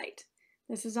 out of sight.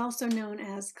 This is also known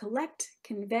as collect,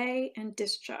 convey, and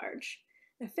discharge.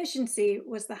 Efficiency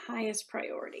was the highest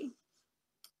priority.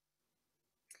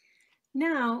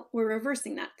 Now we're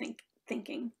reversing that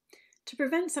thinking. To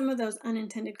prevent some of those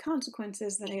unintended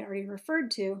consequences that I already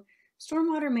referred to,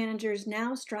 stormwater managers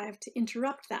now strive to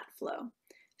interrupt that flow,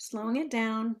 slowing it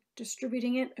down,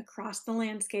 distributing it across the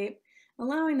landscape,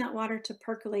 allowing that water to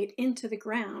percolate into the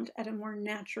ground at a more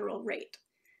natural rate.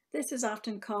 This is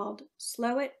often called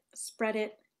slow it, spread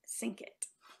it, sink it.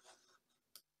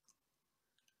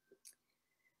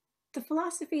 The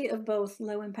philosophy of both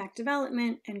low-impact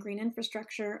development and green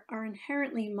infrastructure are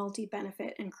inherently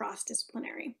multi-benefit and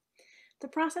cross-disciplinary. The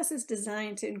process is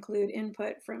designed to include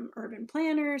input from urban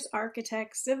planners,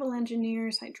 architects, civil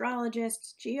engineers,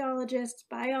 hydrologists, geologists,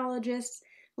 biologists,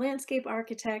 landscape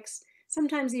architects,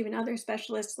 sometimes even other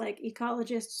specialists like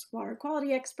ecologists, water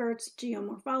quality experts,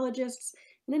 geomorphologists,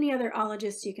 and any other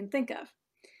ologists you can think of.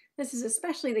 This is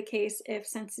especially the case if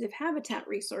sensitive habitat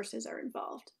resources are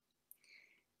involved.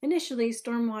 Initially,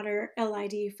 stormwater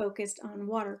LID focused on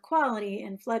water quality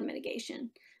and flood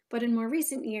mitigation, but in more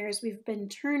recent years, we've been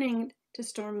turning to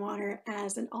stormwater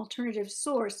as an alternative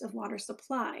source of water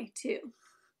supply, too.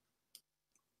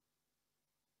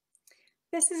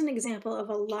 This is an example of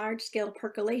a large-scale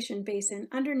percolation basin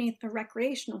underneath a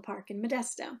recreational park in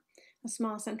Modesto, a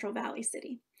small Central Valley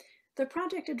city. The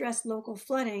project addressed local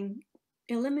flooding,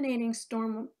 eliminating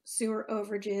storm sewer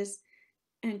overages,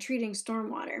 and treating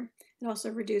stormwater. It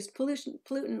also reduced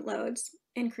pollutant loads,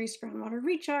 increased groundwater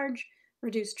recharge,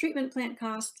 reduced treatment plant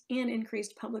costs, and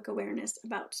increased public awareness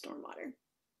about stormwater.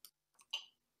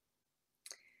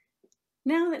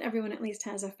 Now that everyone at least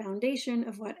has a foundation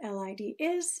of what LID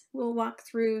is, we'll walk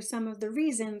through some of the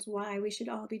reasons why we should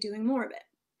all be doing more of it.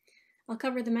 I'll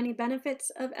cover the many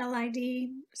benefits of LID,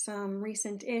 some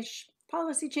recent-ish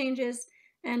policy changes,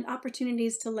 and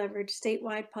opportunities to leverage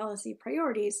statewide policy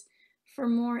priorities for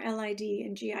more LID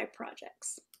and GI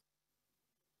projects.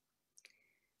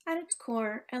 At its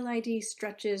core, LID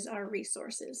stretches our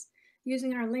resources,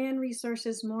 using our land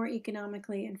resources more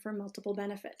economically and for multiple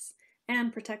benefits,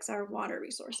 and protects our water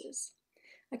resources.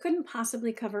 I couldn't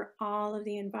possibly cover all of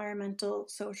the environmental,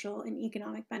 social, and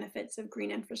economic benefits of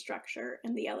green infrastructure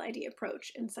and the LID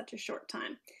approach in such a short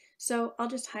time, so I'll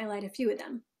just highlight a few of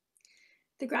them.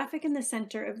 The graphic in the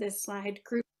center of this slide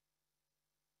groups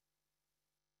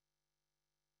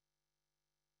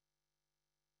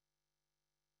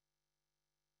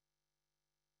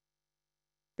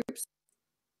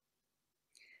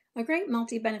A great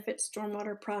multi-benefit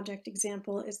stormwater project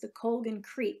example is the Colgan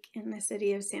Creek in the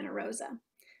city of Santa Rosa.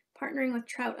 Partnering with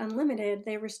Trout Unlimited,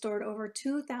 they restored over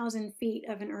 2,000 feet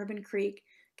of an urban creek,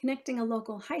 connecting a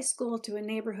local high school to a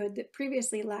neighborhood that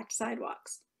previously lacked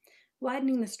sidewalks.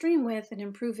 Widening the stream width and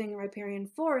improving riparian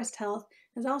forest health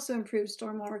has also improved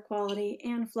stormwater quality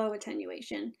and flow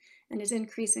attenuation, and is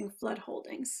increasing flood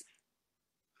holdings.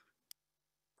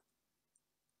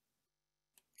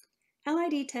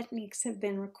 LID techniques have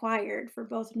been required for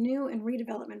both new and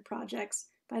redevelopment projects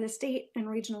by the state and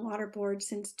regional water boards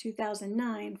since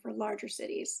 2009 for larger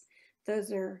cities.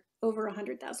 Those are over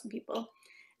 100,000 people.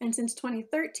 And since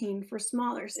 2013 for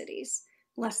smaller cities,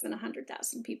 less than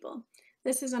 100,000 people.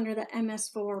 This is under the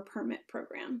MS4 permit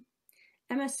program.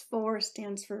 MS4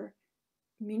 stands for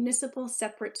Municipal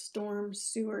Separate Storm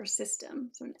Sewer System,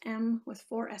 so an M with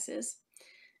 4 S's.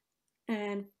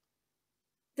 And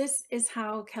this is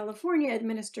how California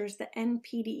administers the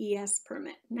NPDES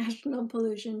permit, National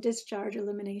Pollution Discharge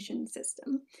Elimination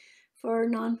System, for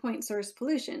non-point source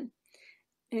pollution.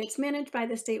 It's managed by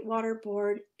the State Water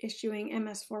Board, issuing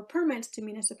MS4 permits to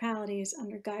municipalities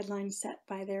under guidelines set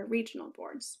by their regional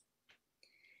boards.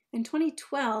 In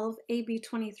 2012, AB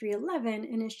 2311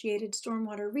 initiated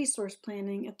stormwater resource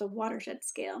planning at the watershed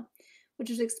scale, which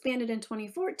was expanded in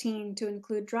 2014 to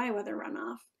include dry weather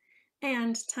runoff,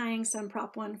 and tying some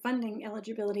Prop 1 funding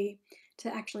eligibility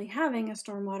to actually having a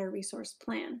stormwater resource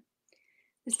plan.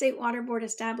 The State Water Board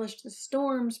established the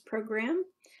STORMS program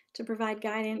to provide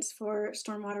guidance for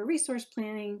stormwater resource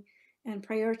planning and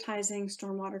prioritizing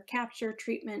stormwater capture,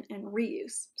 treatment, and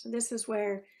reuse. So this is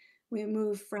where we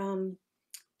move from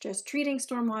just treating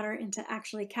stormwater into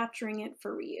actually capturing it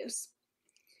for reuse.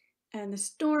 And the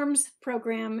STORMS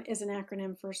program is an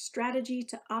acronym for Strategy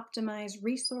to Optimize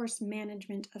Resource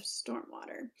Management of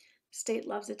Stormwater. The state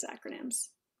loves its acronyms.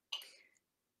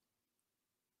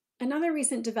 Another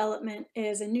recent development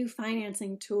is a new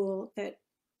financing tool that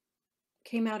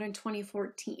came out in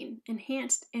 2014,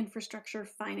 Enhanced Infrastructure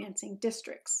Financing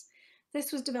Districts.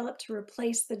 This was developed to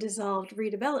replace the dissolved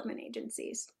redevelopment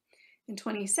agencies. In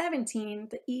 2017,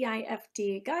 the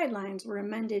EIFD guidelines were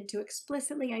amended to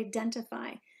explicitly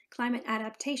identify climate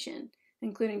adaptation,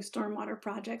 including stormwater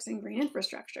projects and green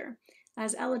infrastructure,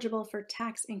 as eligible for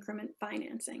tax increment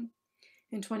financing.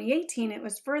 In 2018, it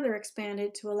was further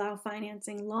expanded to allow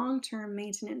financing long-term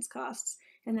maintenance costs,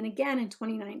 and then again in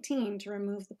 2019 to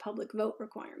remove the public vote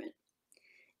requirement.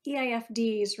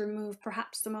 EIFDs remove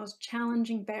perhaps the most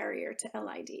challenging barrier to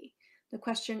LID, the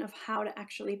question of how to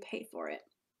actually pay for it.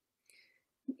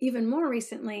 Even more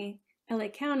recently, LA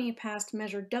County passed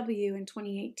Measure W in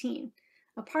 2018,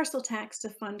 a parcel tax to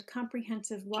fund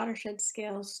comprehensive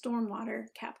watershed-scale stormwater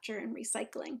capture and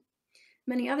recycling.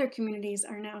 Many other communities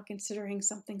are now considering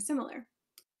something similar.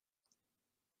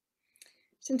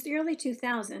 Since the early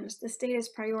 2000s, the state has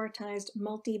prioritized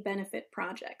multi-benefit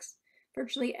projects.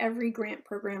 Virtually every grant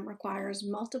program requires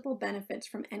multiple benefits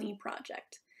from any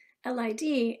project.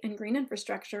 LID and green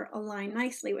infrastructure align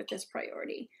nicely with this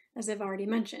priority, as I've already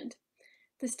mentioned.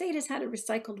 The state has had a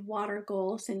recycled water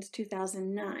goal since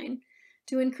 2009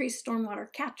 to increase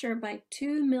stormwater capture by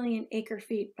 2 million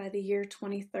acre-feet by the year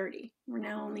 2030. We're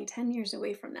now only 10 years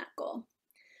away from that goal.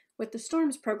 With the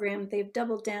STORMS program, they've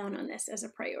doubled down on this as a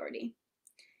priority.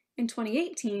 In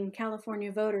 2018,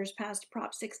 California voters passed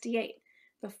Prop 68,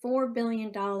 the $4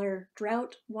 billion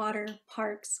Drought, Water,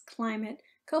 Parks, Climate,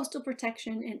 Coastal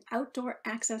Protection, and Outdoor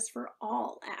Access for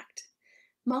All Act.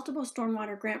 Multiple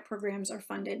stormwater grant programs are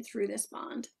funded through this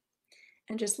bond.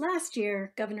 And just last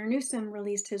year, Governor Newsom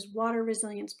released his water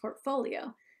resilience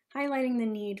portfolio, highlighting the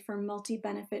need for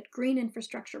multi-benefit green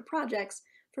infrastructure projects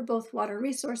for both water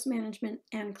resource management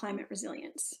and climate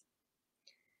resilience.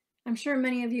 I'm sure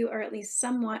many of you are at least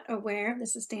somewhat aware of the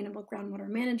Sustainable Groundwater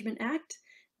Management Act.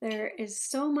 There is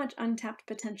so much untapped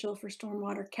potential for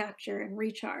stormwater capture and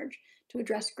recharge to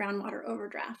address groundwater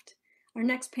overdraft. Our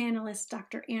next panelists,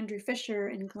 Dr. Andrew Fisher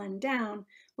and Glenn Down,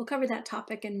 will cover that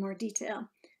topic in more detail,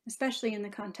 especially in the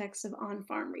context of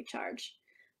on-farm recharge.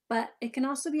 But it can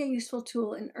also be a useful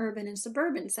tool in urban and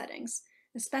suburban settings,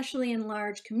 especially in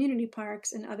large community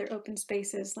parks and other open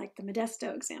spaces like the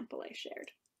Modesto example I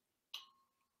shared.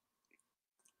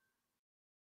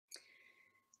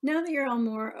 Now that you're all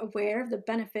more aware of the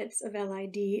benefits of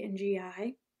LID and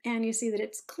GI, and you see that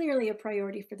it's clearly a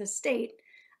priority for the state,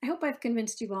 I hope I've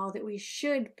convinced you all that we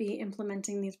should be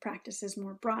implementing these practices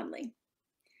more broadly.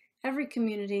 Every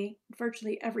community,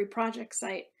 virtually every project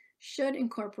site, should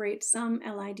incorporate some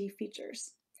LID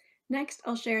features. Next,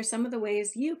 I'll share some of the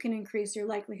ways you can increase your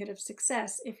likelihood of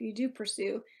success if you do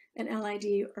pursue an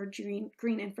LID or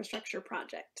green infrastructure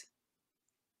project.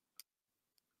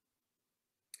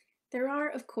 There are,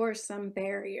 of course, some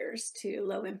barriers to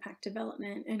low-impact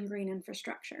development and green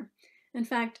infrastructure. In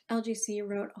fact, LGC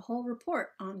wrote a whole report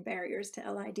on barriers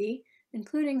to LID,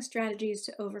 including strategies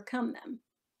to overcome them.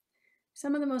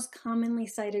 Some of the most commonly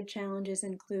cited challenges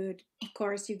include, of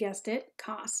course, you guessed it,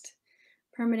 cost,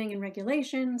 permitting and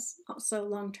regulations, also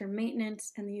long-term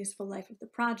maintenance and the useful life of the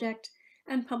project,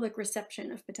 and public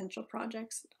reception of potential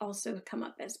projects also come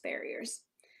up as barriers.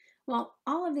 While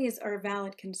all of these are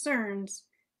valid concerns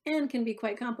and can be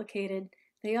quite complicated,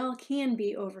 they all can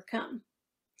be overcome.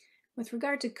 With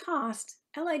regard to cost,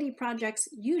 LID projects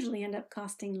usually end up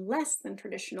costing less than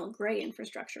traditional gray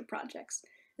infrastructure projects,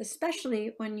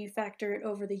 especially when you factor it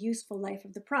over the useful life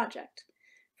of the project.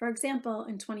 For example,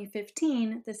 in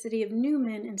 2015, the city of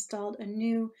Newman installed a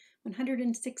new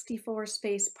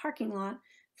 164-space parking lot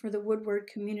for the Woodward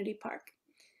Community Park.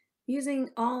 Using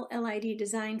all LID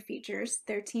design features,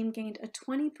 their team gained a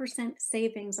 20%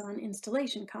 savings on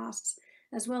installation costs,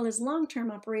 as well as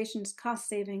long-term operations cost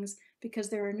savings because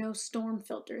there are no storm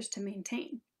filters to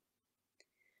maintain.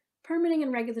 Permitting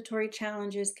and regulatory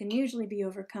challenges can usually be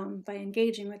overcome by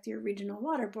engaging with your regional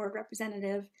water board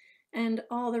representative and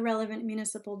all the relevant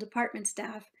municipal department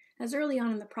staff as early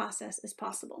on in the process as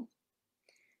possible.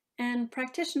 And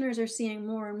practitioners are seeing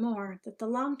more and more that the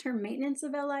long-term maintenance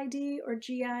of LID or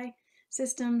GI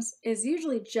systems is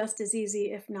usually just as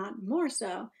easy, if not more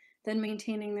so, than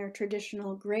maintaining their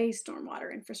traditional gray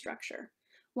stormwater infrastructure,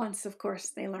 once, of course,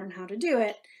 they learn how to do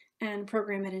it and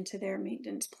program it into their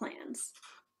maintenance plans.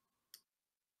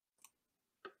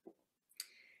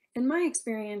 In my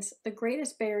experience, the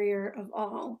greatest barrier of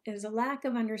all is a lack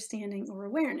of understanding or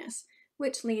awareness,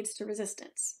 which leads to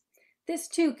resistance. This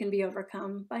too can be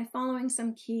overcome by following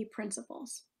some key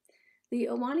principles. The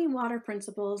Ahwahnee Water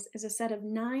Principles is a set of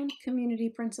 9 community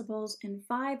principles and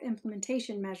 5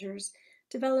 implementation measures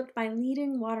developed by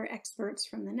leading water experts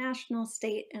from the national,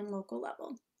 state, and local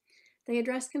level. They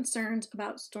address concerns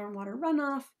about stormwater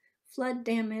runoff, flood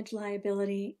damage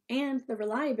liability, and the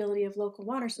reliability of local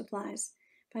water supplies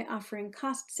by offering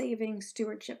cost-saving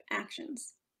stewardship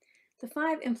actions. The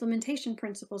 5 implementation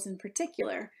principles in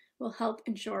particular will help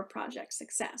ensure project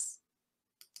success.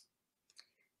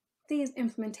 These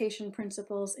implementation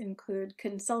principles include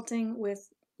consulting with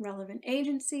relevant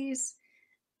agencies,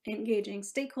 engaging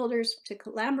stakeholders to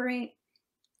collaborate,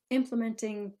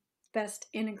 implementing best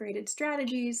integrated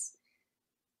strategies,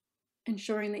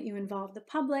 ensuring that you involve the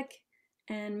public,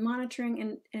 and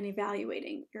monitoring and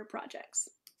evaluating your projects.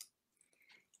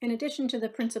 In addition to the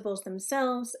principles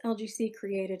themselves, LGC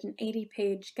created an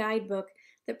 80-page guidebook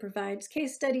that provides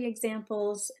case study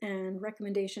examples and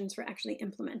recommendations for actually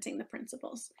implementing the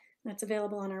principles. That's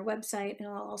available on our website, and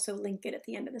I'll also link it at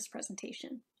the end of this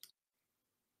presentation.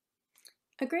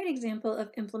 A great example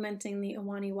of implementing the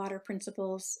Ahwahnee Water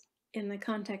Principles in the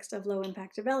context of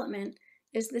low-impact development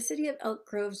is the City of Elk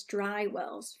Grove's dry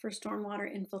wells for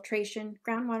stormwater infiltration,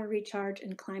 groundwater recharge,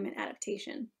 and climate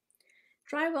adaptation.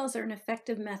 Dry wells are an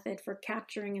effective method for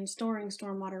capturing and storing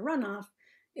stormwater runoff,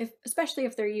 especially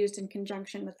if they're used in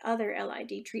conjunction with other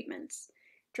LID treatments.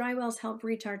 Dry wells help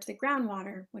recharge the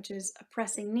groundwater, which is a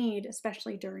pressing need,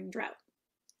 especially during drought.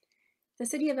 The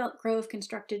City of Elk Grove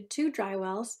constructed 2 dry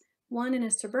wells, one in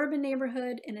a suburban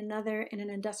neighborhood and another in an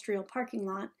industrial parking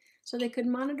lot, so they could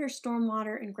monitor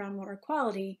stormwater and groundwater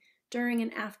quality during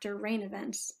and after rain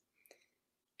events.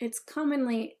 It's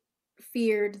commonly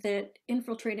feared that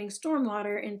infiltrating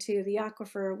stormwater into the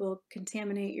aquifer will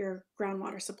contaminate your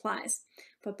groundwater supplies.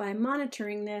 But by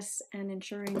monitoring this and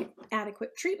ensuring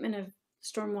adequate treatment of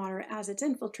stormwater as it's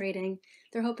infiltrating,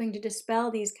 they're hoping to dispel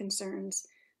these concerns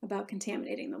about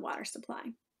contaminating the water supply.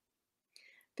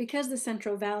 Because the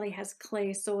Central Valley has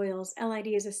clay soils, LID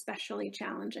is especially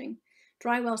challenging.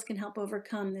 Dry wells can help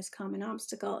overcome this common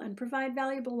obstacle and provide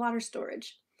valuable water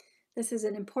storage. This is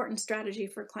an important strategy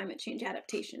for climate change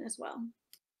adaptation as well.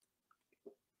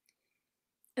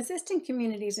 Assisting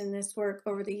communities in this work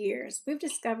over the years, we've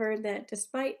discovered that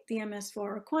despite the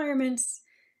MS4 requirements,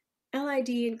 LID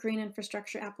and green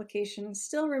infrastructure applications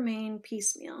still remain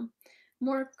piecemeal.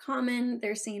 More common,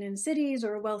 they're seen in cities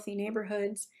or wealthy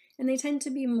neighborhoods, and they tend to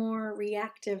be more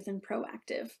reactive than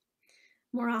proactive.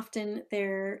 More often,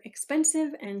 they're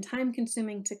expensive and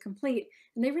time-consuming to complete,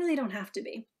 and they really don't have to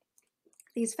be.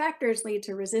 These factors lead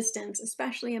to resistance,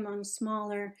 especially among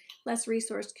smaller, less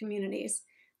resourced communities.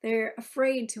 They're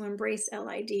afraid to embrace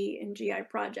LID and GI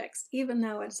projects, even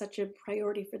though it's such a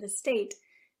priority for the state.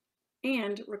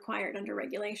 and required under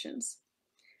regulations.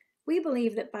 We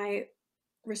believe that by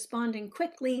responding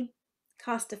quickly,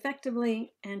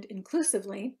 cost-effectively, and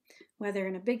inclusively, whether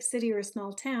in a big city or a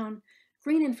small town,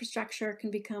 green infrastructure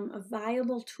can become a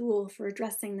viable tool for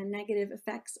addressing the negative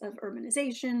effects of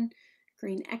urbanization,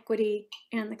 green equity,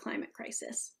 and the climate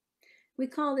crisis. We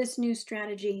call this new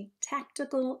strategy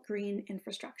tactical green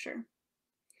infrastructure.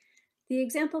 The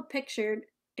example pictured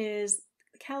is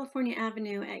California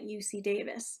Avenue at UC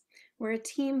Davis, where a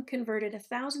team converted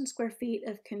 1,000 square feet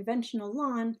of conventional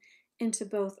lawn into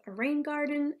both a rain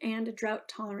garden and a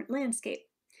drought-tolerant landscape.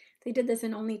 They did this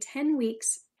in only 10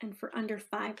 weeks and for under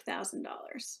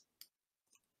 $5,000.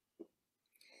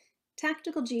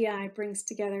 Tactical GI brings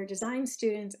together design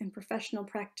students and professional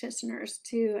practitioners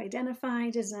to identify,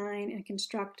 design, and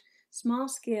construct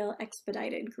small-scale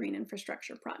expedited green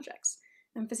infrastructure projects.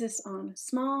 Emphasis on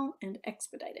small and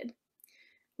expedited.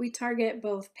 We target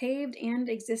both paved and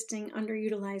existing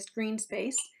underutilized green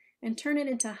space and turn it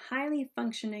into highly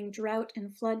functioning drought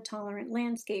and flood tolerant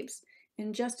landscapes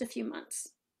in just a few months.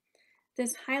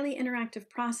 This highly interactive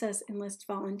process enlists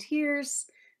volunteers,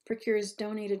 procures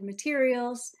donated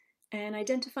materials, and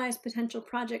identifies potential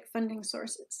project funding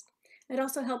sources. It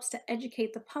also helps to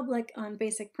educate the public on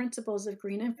basic principles of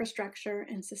green infrastructure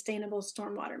and sustainable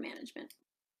stormwater management.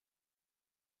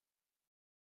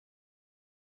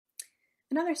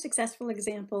 Another successful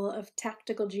example of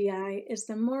tactical GI is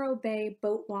the Morro Bay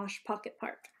Boat Wash Pocket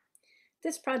Park.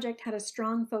 This project had a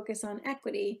strong focus on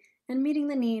equity and meeting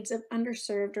the needs of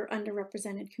underserved or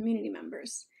underrepresented community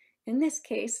members. In this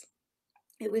case,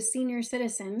 it was senior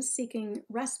citizens seeking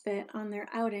respite on their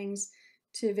outings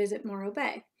to visit Morro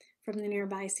Bay from the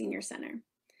nearby senior center.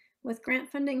 With grant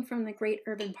funding from the Great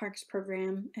Urban Parks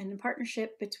Program and in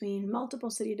partnership between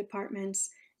multiple city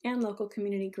departments and local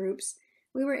community groups,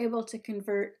 we were able to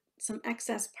convert some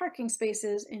excess parking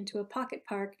spaces into a pocket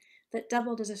park that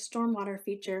doubled as a stormwater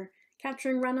feature,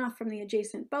 capturing runoff from the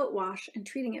adjacent boat wash and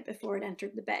treating it before it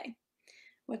entered the bay.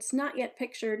 What's not yet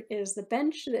pictured is the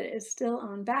bench that is still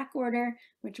on back order,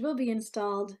 which will be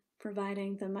installed,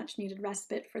 providing the much needed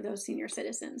respite for those senior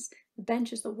citizens. The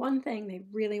bench is the one thing they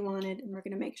really wanted, and we're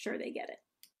going to make sure they get it.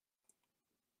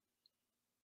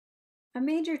 A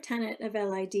major tenet of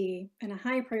LID and a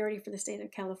high priority for the state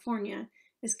of California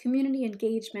is community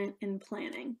engagement and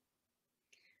planning.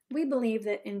 We believe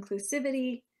that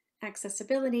inclusivity,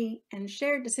 accessibility, and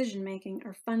shared decision-making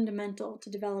are fundamental to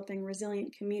developing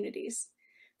resilient communities.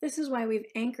 This is why we've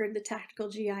anchored the tactical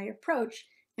GI approach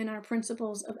in our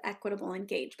principles of equitable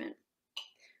engagement.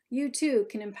 You too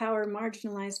can empower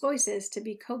marginalized voices to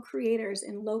be co-creators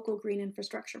in local green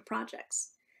infrastructure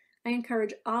projects. I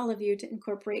encourage all of you to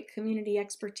incorporate community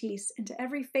expertise into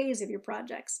every phase of your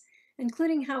projects,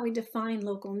 including how we define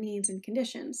local needs and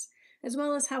conditions, as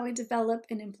well as how we develop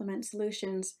and implement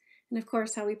solutions, and of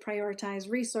course how we prioritize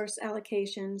resource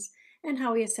allocations and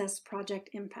how we assess project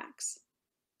impacts.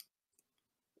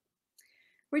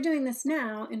 We're doing this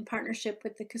now in partnership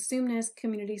with the Cosumnes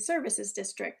Community Services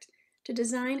District to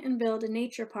design and build a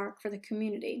nature park for the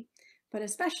community, but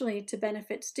especially to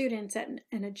benefit students at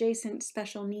an adjacent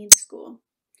special needs school.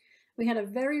 We had a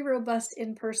very robust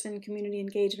in-person community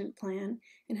engagement plan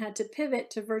and had to pivot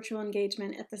to virtual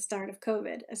engagement at the start of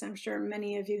COVID, as I'm sure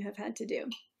many of you have had to do.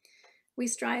 We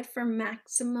strive for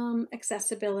maximum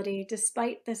accessibility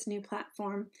despite this new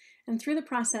platform, and through the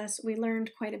process, we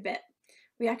learned quite a bit.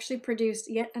 We actually produced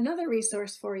yet another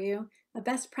resource for you, a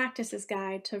best practices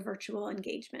guide to virtual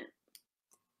engagement.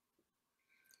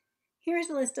 Here's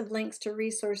a list of links to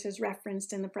resources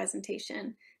referenced in the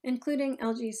presentation, including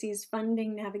LGC's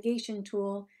funding navigation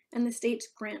tool and the state's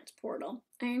grant portal.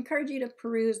 I encourage you to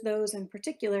peruse those in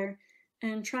particular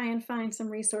and try and find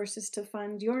some resources to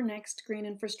fund your next green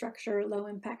infrastructure, low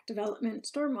impact development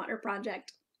stormwater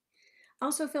project.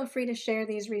 Also feel free to share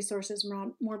these resources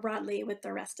more broadly with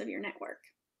the rest of your network.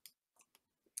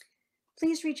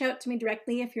 Please reach out to me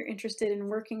directly if you're interested in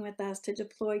working with us to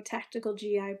deploy tactical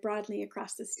GI broadly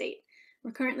across the state.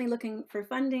 We're currently looking for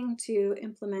funding to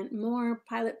implement more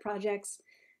pilot projects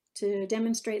to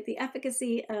demonstrate the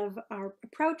efficacy of our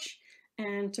approach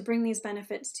and to bring these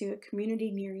benefits to a community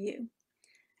near you.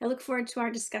 I look forward to our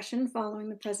discussion following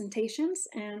the presentations,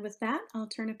 and with that, I'll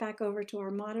turn it back over to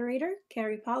our moderator,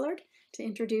 Carrie Pollard, to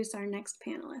introduce our next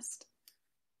panelist.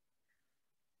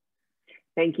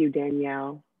 Thank you,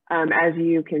 Danielle. As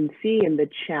you can see in the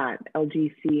chat,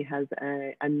 LGC has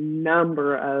a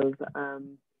number of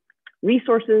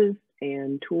resources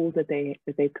and tools that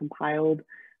they've compiled,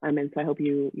 and so I hope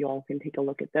you all can take a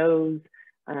look at those.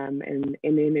 And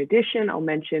in addition, I'll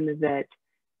mention that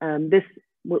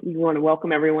we want to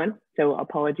welcome everyone. So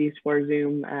apologies for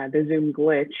Zoom, the Zoom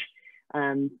glitch.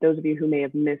 Those of you who may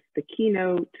have missed the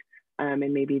keynote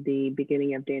and maybe the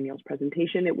beginning of Daniel's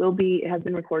presentation, it has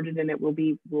been recorded and it will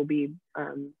be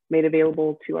made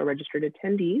available to our registered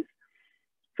attendees.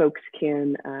 Folks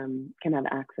can have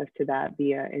access to that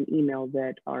via an email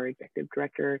that our executive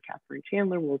director, Catherine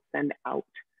Chandler, will send out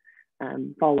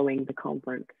following the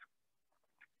conference.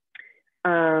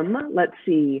 Let's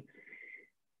see.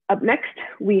 Up next,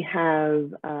 we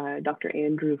have Dr.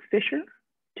 Andrew Fisher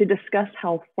to discuss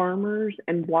how farmers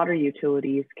and water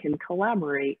utilities can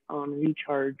collaborate on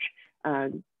recharging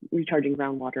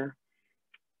groundwater.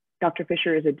 Dr.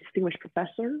 Fisher is a distinguished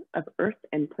professor of Earth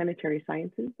and Planetary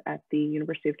Sciences at the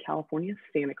University of California,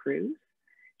 Santa Cruz.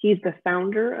 He's the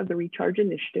founder of the Recharge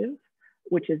Initiative,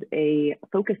 which is a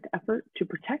focused effort to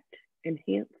protect,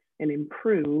 enhance, and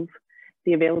improve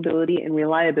the availability and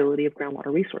reliability of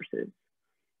groundwater resources.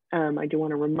 I do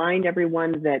want to remind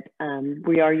everyone that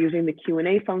we are using the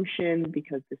Q&A function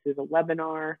because this is a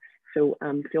webinar, so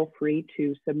feel free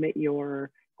to submit your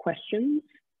questions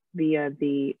via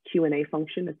the Q&A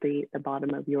function at the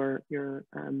bottom of your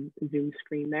Zoom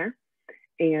screen there.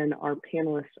 And our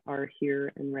panelists are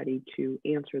here and ready to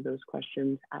answer those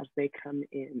questions as they come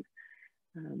in.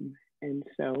 And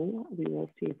so we will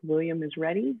see if William is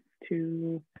ready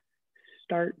to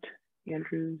start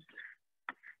Andrew's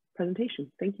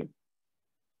presentation. Thank you.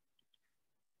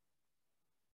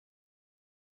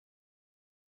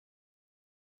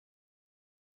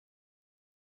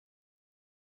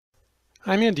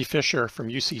 I'm Andy Fisher from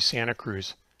UC Santa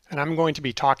Cruz, and I'm going to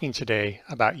be talking today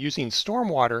about using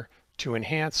stormwater to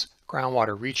enhance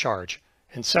groundwater recharge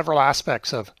and several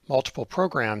aspects of multiple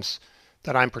programs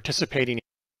that I'm participating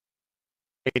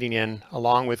in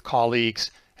along with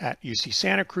colleagues at UC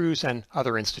Santa Cruz and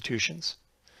other institutions.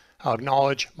 I'll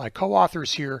acknowledge my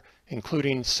co-authors here,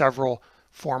 including several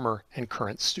former and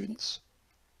current students.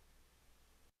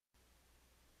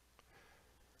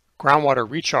 Groundwater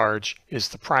recharge is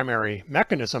the primary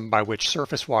mechanism by which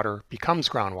surface water becomes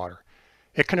groundwater.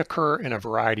 It can occur in a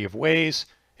variety of ways,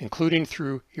 including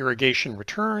through irrigation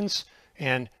returns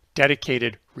and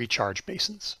dedicated recharge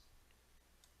basins.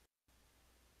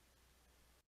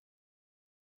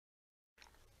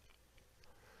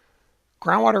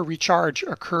 Groundwater recharge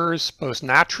occurs both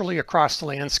naturally across the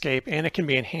landscape and it can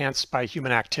be enhanced by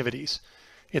human activities.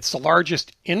 It's the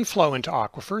largest inflow into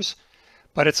aquifers,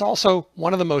 but it's also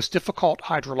one of the most difficult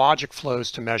hydrologic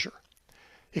flows to measure.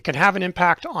 It can have an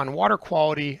impact on water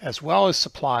quality as well as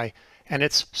supply, and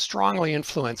it's strongly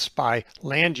influenced by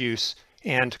land use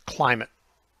and climate.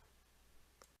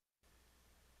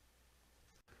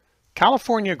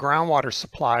 California groundwater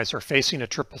supplies are facing a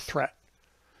triple threat.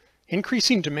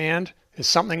 Increasing demand is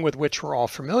something with which we're all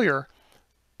familiar,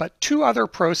 but two other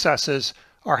processes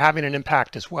are having an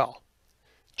impact as well.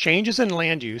 Changes in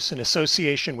land use in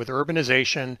association with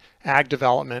urbanization, ag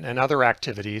development, and other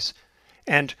activities,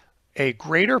 and a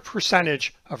greater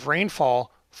percentage of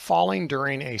rainfall falling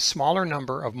during a smaller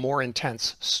number of more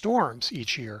intense storms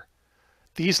each year.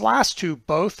 These last two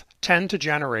both tend to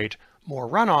generate more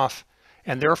runoff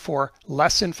and therefore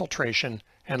less infiltration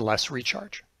and less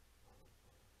recharge.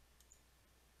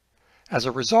 As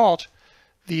a result,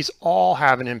 these all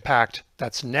have an impact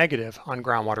that's negative on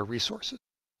groundwater resources.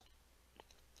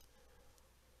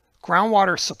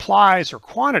 Groundwater supplies or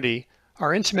quantity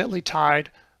are intimately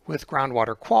tied with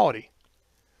groundwater quality.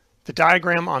 The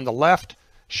diagram on the left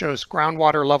shows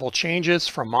groundwater level changes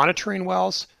from monitoring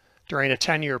wells during a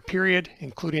 10-year period,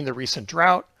 including the recent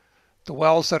drought. The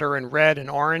wells that are in red and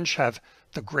orange have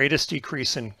the greatest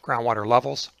decrease in groundwater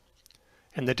levels.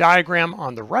 And the diagram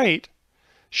on the right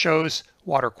shows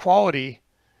water quality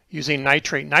using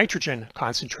nitrate-nitrogen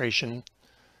concentration.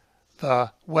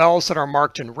 The wells that are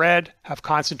marked in red have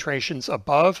concentrations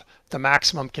above the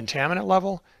maximum contaminant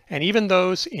level, and even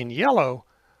those in yellow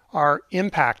are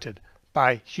impacted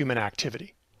by human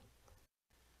activity.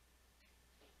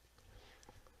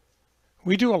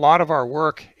 We do a lot of our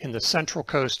work in the Central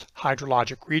Coast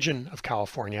hydrologic region of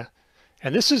California,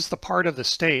 and this is the part of the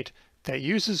state that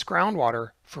uses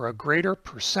groundwater for a greater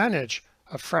percentage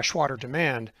of freshwater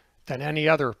demand than any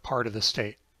other part of the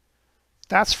state.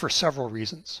 That's for several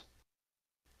reasons.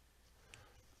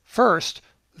 First,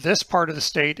 this part of the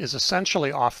state is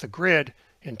essentially off the grid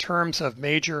in terms of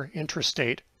major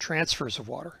intrastate transfers of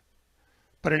water.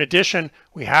 But in addition,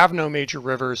 we have no major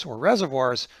rivers or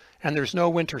reservoirs, and there's no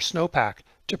winter snowpack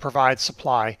to provide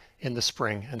supply in the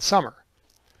spring and summer.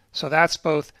 So that's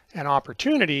both an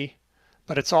opportunity,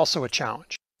 but it's also a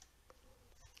challenge.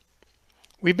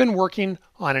 We've been working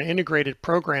on an integrated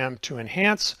program to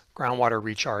enhance groundwater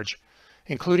recharge,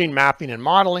 including mapping and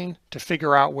modeling to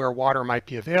figure out where water might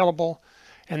be available,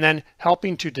 and then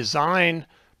helping to design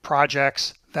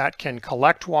projects that can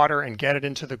collect water and get it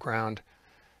into the ground,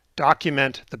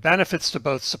 document the benefits to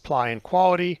both supply and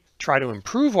quality, try to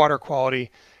improve water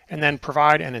quality, and then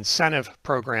provide an incentive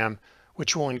program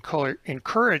which will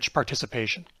encourage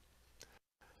participation.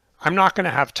 I'm not going to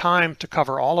have time to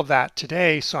cover all of that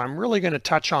today, so I'm really going to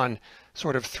touch on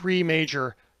sort of three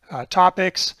major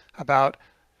topics about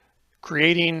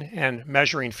creating and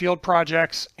measuring field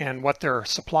projects and what their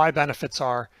supply benefits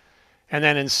are, and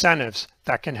then incentives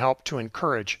that can help to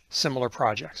encourage similar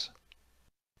projects.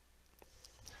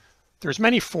 There's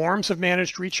many forms of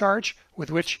managed recharge with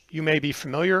which you may be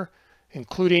familiar,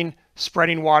 including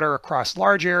spreading water across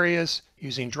large areas,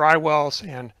 using dry wells,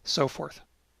 and so forth.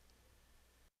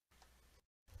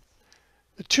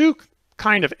 The two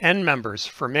kind of end members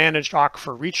for managed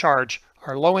aquifer recharge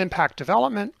are low impact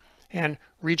development and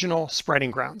regional spreading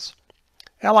grounds.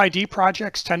 LID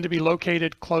projects tend to be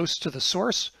located close to the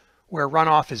source where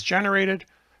runoff is generated.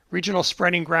 Regional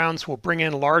spreading grounds will bring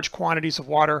in large quantities of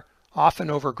water, often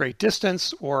over great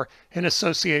distance or in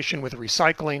association with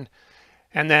recycling,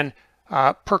 and then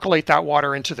percolate that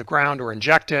water into the ground or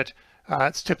inject it.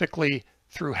 It's typically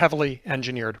through heavily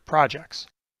engineered projects.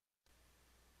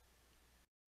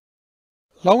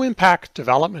 Low impact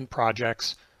development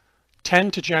projects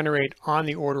tend to generate on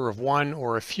the order of 1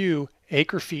 or a few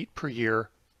acre-feet per year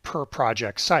per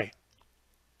project site.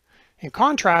 In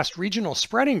contrast, regional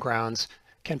spreading grounds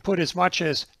can put as much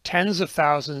as tens of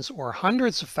thousands or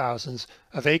hundreds of thousands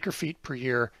of acre-feet per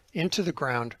year into the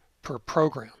ground per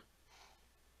program.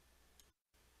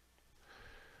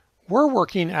 We're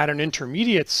working at an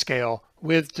intermediate scale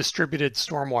with distributed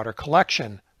stormwater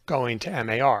collection going to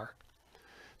MAR.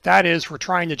 That is, we're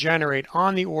trying to generate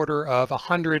on the order of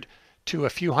 100 to a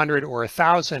few hundred or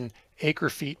 1,000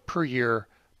 acre-feet per year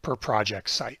per project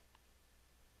site.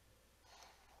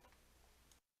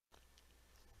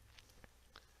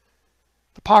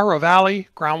 The Pajaro Valley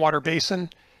groundwater basin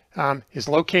is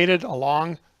located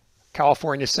along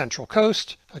California's central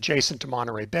coast, adjacent to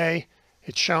Monterey Bay.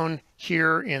 It's shown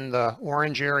here in the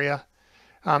orange area.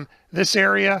 This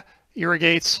area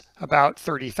irrigates about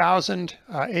 30,000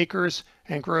 acres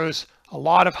and grows a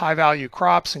lot of high-value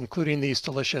crops, including these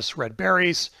delicious red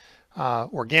berries,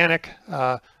 organic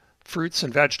fruits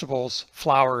and vegetables,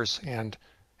 flowers, and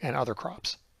other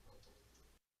crops.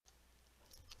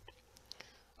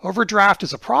 Overdraft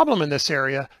is a problem in this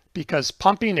area because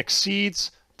pumping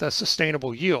exceeds the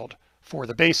sustainable yield for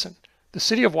the basin. The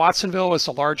city of Watsonville is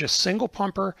the largest single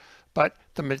pumper, but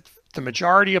the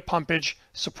majority of pumpage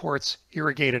supports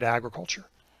irrigated agriculture.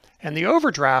 And the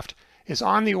overdraft is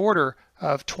on the order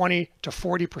of 20 to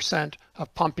 40%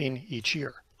 of pumping each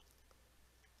year.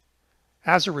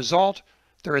 As a result,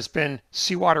 there has been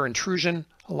seawater intrusion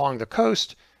along the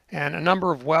coast, and a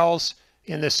number of wells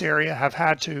in this area have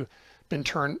had to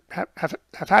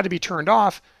be turned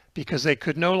off because they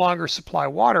could no longer supply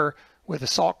water with a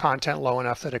salt content low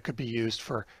enough that it could be used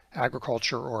for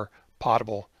agriculture or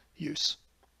potable use.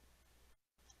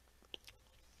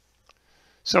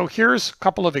 So here's a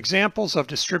couple of examples of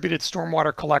distributed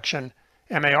stormwater collection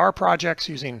MAR projects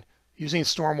using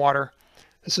stormwater.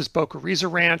 This is Boca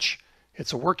Risa Ranch.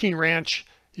 It's a working ranch.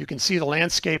 You can see the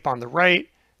landscape on the right.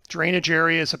 Drainage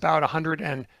area is about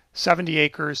 170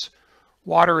 acres.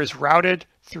 Water is routed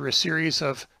through a series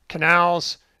of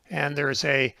canals, and there's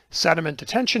a sediment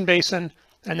detention basin,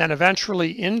 and then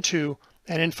eventually into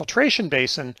an infiltration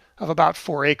basin of about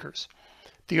 4 acres.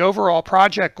 The overall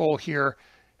project goal here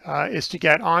is to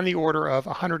get on the order of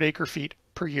 100 acre-feet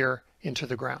per year into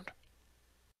the ground.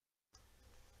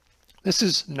 This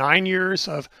is 9 years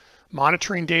of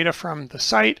monitoring data from the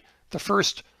site. The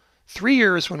first 3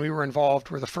 years when we were involved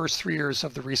were the first 3 years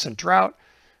of the recent drought.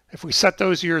 If we set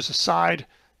those years aside,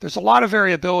 there's a lot of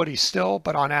variability still,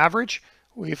 but on average,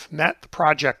 we've met the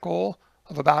project goal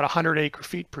of about 100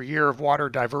 acre-feet per year of water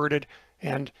diverted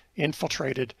and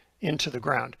infiltrated into the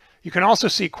ground. You can also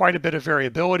see quite a bit of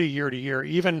variability year to year,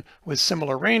 even with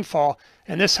similar rainfall,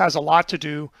 and this has a lot to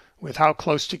do with how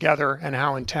close together and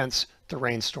how intense the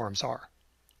rainstorms are.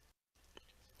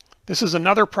 This is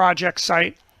another project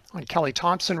site on Kelly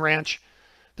Thompson Ranch.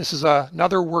 This is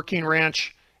another working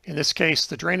ranch. In this case,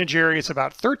 the drainage area is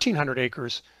about 1,300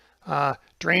 acres,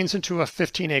 drains into a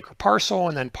 15-acre parcel,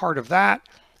 and then part of that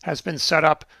has been set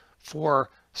up for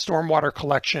stormwater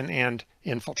collection and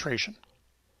infiltration.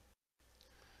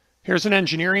 Here's an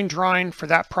engineering drawing for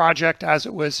that project as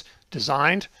it was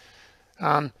designed.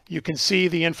 You can see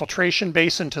the infiltration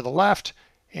basin to the left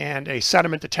and a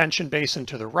sediment detention basin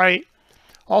to the right.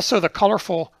 Also, the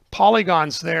colorful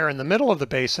polygons there in the middle of the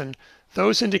basin,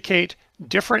 those indicate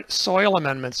different soil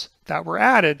amendments that were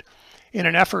added, in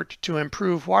an effort to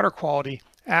improve water quality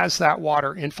as that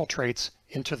water infiltrates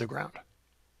into the ground.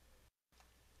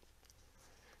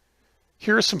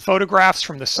 Here are some photographs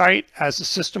from the site as the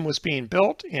system was being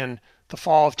built in the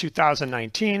fall of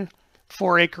 2019.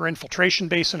 4-acre infiltration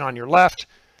basin on your left,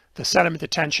 the sediment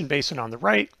detention basin on the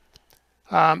right.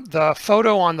 The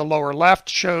photo on the lower left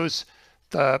shows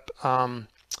the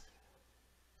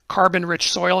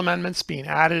carbon-rich soil amendments being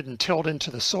added and tilled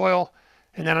into the soil.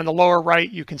 And then on the lower right,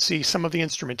 you can see some of the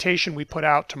instrumentation we put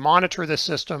out to monitor this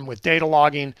system with data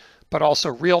logging, but also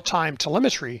real-time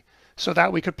telemetry so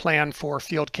that we could plan for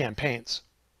field campaigns.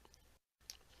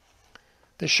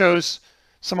 This shows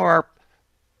some of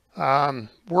our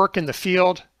work in the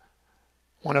field.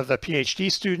 One of the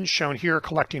PhD students shown here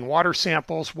collecting water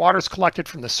samples. Water's collected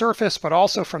from the surface, but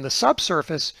also from the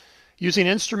subsurface using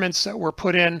instruments that were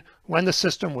put in when the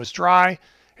system was dry.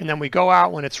 And then we go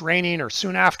out when it's raining or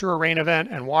soon after a rain event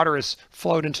and water is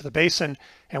flowed into the basin.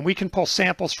 And we can pull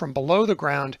samples from below the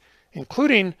ground,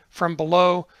 including from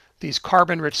below these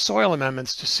carbon-rich soil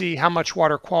amendments, to see how much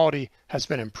water quality has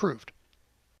been improved.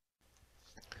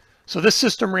 So this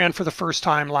system ran for the first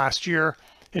time last year.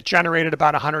 It generated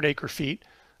about 100 acre-feet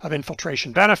of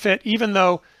infiltration benefit, even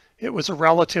though it was a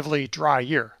relatively dry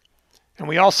year. And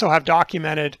we also have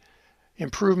documented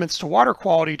improvements to water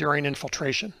quality during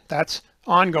infiltration. That's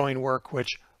ongoing work,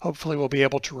 which hopefully we'll be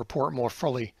able to report more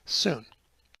fully soon.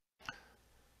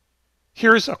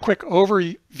 Here's a quick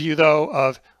overview, though,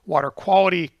 of water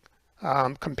quality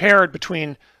compared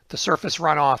between the surface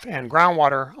runoff and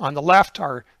groundwater. On the left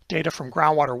are data from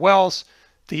groundwater wells.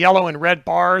 The yellow and red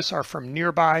bars are from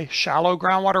nearby shallow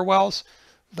groundwater wells.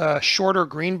 The shorter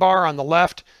green bar on the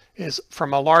left is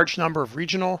from a large number of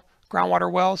regional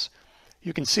groundwater wells.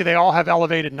 You can see they all have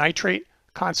elevated nitrate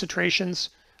concentrations,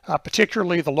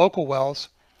 particularly the local wells.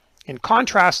 In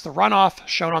contrast, the runoff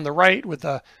shown on the right with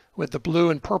the blue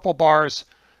and purple bars,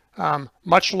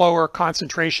 much lower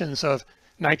concentrations of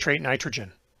nitrate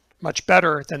nitrogen, much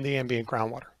better than the ambient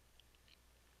groundwater.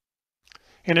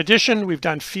 In addition, we've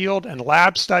done field and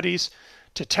lab studies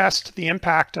to test the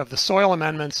impact of the soil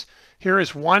amendments. Here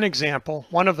is one example,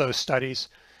 one of those studies.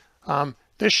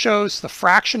 This shows the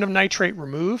fraction of nitrate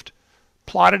removed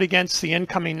plotted against the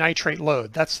incoming nitrate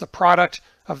load. That's the product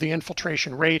of the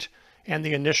infiltration rate and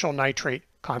the initial nitrate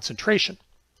concentration.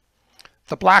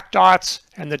 The black dots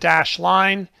and the dashed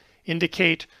line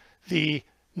indicate the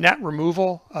net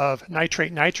removal of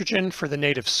nitrate nitrogen for the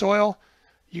native soil.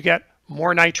 You get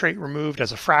more nitrate removed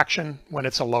as a fraction when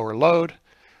it's a lower load,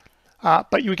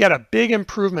 but you get a big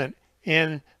improvement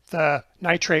in the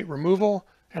nitrate removal,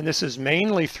 and this is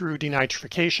mainly through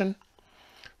denitrification,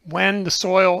 when the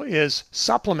soil is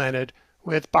supplemented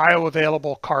with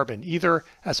bioavailable carbon, either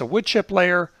as a wood chip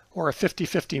layer or a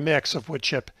 50-50 mix of wood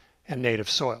chip and native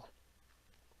soil.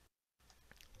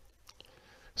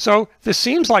 So this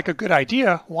seems like a good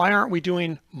idea. Why aren't we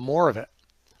doing more of it?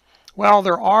 Well,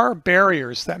 there are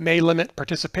barriers that may limit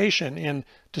participation in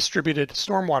distributed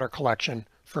stormwater collection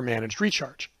for managed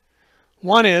recharge.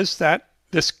 One is that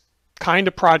this kind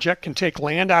of project can take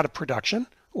land out of production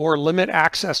or limit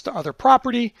access to other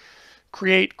property,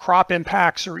 create crop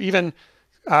impacts, or even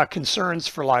concerns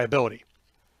for liability.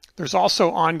 There's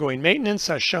also ongoing maintenance,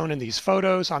 as shown in these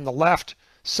photos. On the left,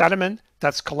 sediment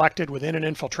that's collected within an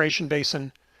infiltration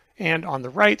basin, and on the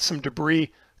right, some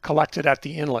debris collected at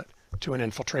the inlet to an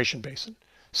infiltration basin.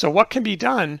 So what can be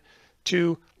done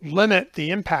to limit the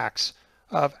impacts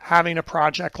of having a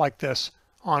project like this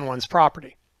on one's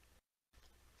property?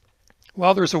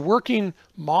 Well, there's a working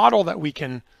model that we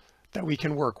can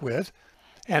work with,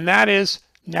 and that is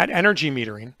net energy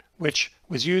metering, which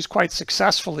was used quite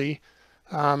successfully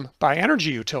by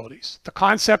energy utilities. The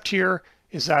concept here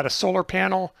is that a solar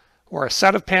panel or a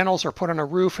set of panels are put on a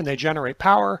roof and they generate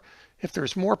power. If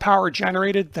there's more power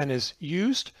generated than is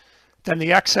used, then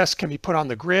the excess can be put on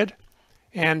the grid.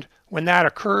 And when that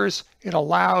occurs, it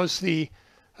allows the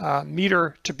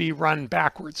meter to be run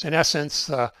backwards. In essence,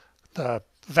 the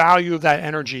value of that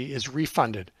energy is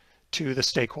refunded to the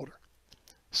stakeholder.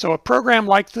 So a program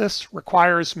like this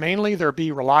requires mainly there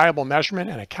be reliable measurement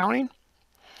and accounting.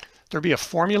 There be a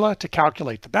formula to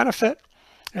calculate the benefit.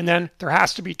 And then there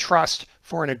has to be trust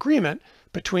for an agreement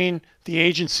between the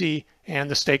agency and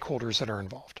the stakeholders that are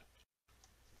involved.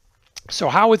 So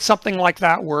how would something like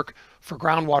that work for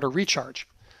groundwater recharge?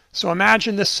 So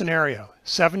imagine this scenario: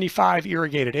 75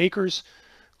 irrigated acres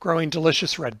growing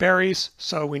delicious red berries.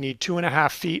 So we need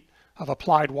 2.5 feet of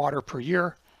applied water per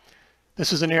year.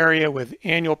 This is an area with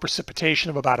annual precipitation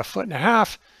of about 1.5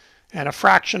 feet and a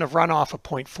fraction of runoff of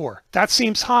 0.4. That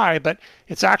seems high, but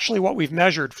it's actually what we've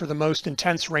measured for the most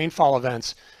intense rainfall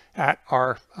events at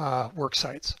our work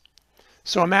sites.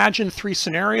 So imagine 3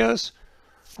 scenarios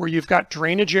where you've got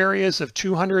drainage areas of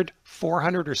 200,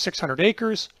 400, or 600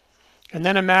 acres. And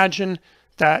then imagine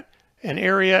that an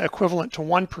area equivalent to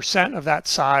 1% of that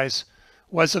size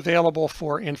was available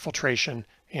for infiltration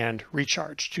and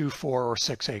recharge, 2, 4, or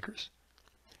 6 acres.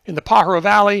 In the Pajaro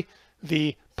Valley,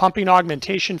 the pumping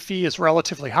augmentation fee is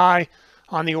relatively high,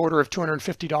 on the order of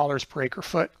 $250 per acre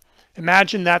foot.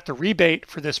 Imagine that the rebate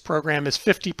for this program is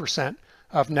 50%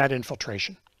 of net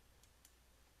infiltration.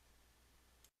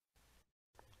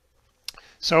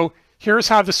 So here's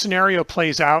how the scenario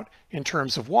plays out in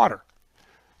terms of water.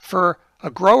 For a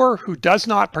grower who does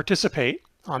not participate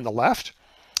on the left,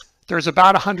 there's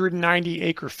about 190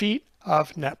 acre feet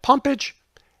of net pumpage,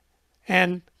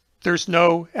 and there's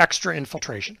no extra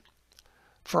infiltration.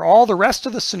 For all the rest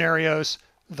of the scenarios,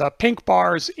 the pink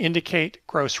bars indicate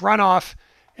gross runoff,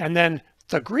 and then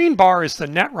the green bar is the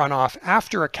net runoff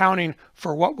after accounting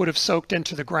for what would have soaked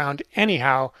into the ground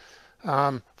anyhow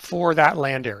for that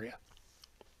land area.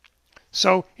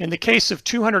 So in the case of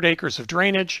 200 acres of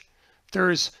drainage,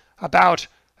 there's about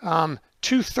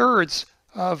 2/3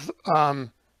 of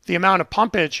the amount of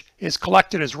pumpage is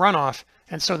collected as runoff,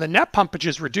 and so the net pumpage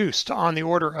is reduced to on the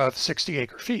order of 60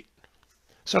 acre feet.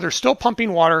 So they're still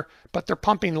pumping water, but they're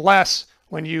pumping less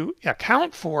when you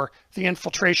account for the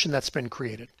infiltration that's been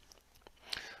created.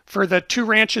 For the 2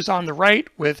 ranches on the right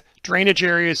with drainage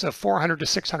areas of 400 to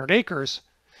 600 acres,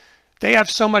 they have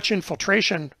so much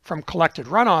infiltration from collected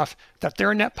runoff that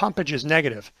their net pumpage is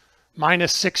negative,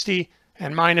 minus 60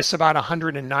 and minus about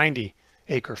 190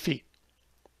 acre feet.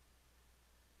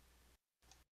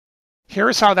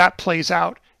 Here's how that plays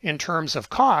out in terms of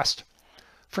cost.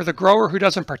 For the grower who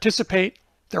doesn't participate,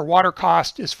 their water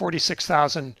cost is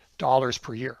 $46,000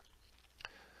 per year.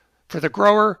 For the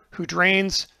grower who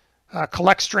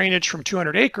collects drainage from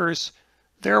 200 acres,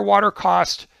 their water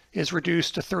cost is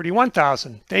reduced to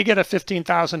 $31,000. They get a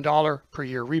 $15,000 per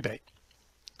year rebate.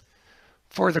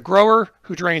 For the grower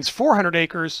who drains 400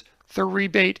 acres, their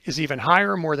rebate is even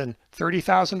higher, more than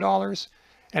 $30,000.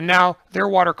 And now their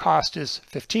water cost is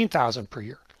 $15,000 per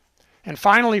year. And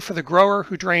finally, for the grower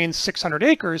who drains 600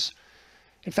 acres,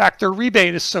 in fact, their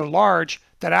rebate is so large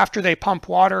that after they pump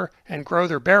water and grow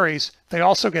their berries, they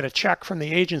also get a check from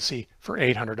the agency for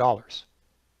 $800.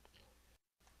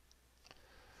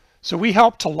 So we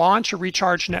helped to launch a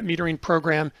recharge net metering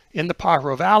program in the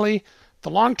Pajaro Valley. The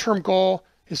long-term goal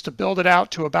is to build it out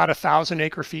to about 1,000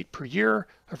 acre feet per year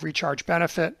of recharge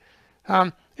benefit.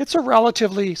 It's a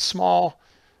relatively small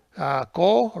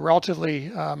goal, a relatively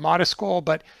modest goal,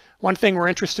 but one thing we're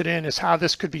interested in is how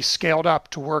this could be scaled up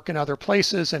to work in other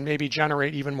places and maybe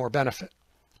generate even more benefit.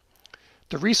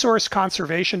 The Resource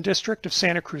Conservation District of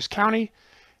Santa Cruz County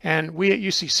and we at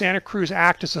UC Santa Cruz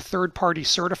act as a third-party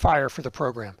certifier for the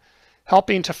program,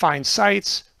 helping to find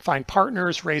sites, find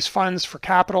partners, raise funds for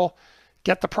capital,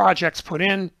 get the projects put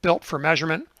in, built for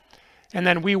measurement, and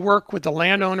then we work with the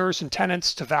landowners and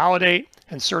tenants to validate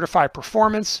and certify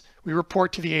performance. We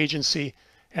report to the agency,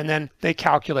 and then they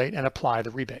calculate and apply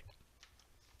the rebate.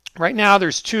 Right now,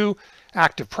 there's 2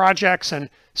 active projects and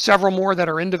several more that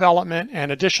are in development,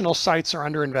 and additional sites are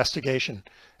under investigation.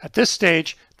 At this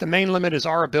stage, the main limit is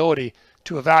our ability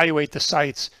to evaluate the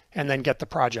sites and then get the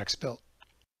projects built.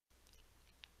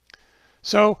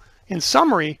 So, in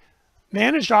summary,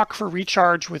 managed aquifer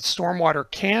recharge with stormwater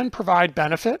can provide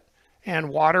benefit and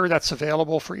water that's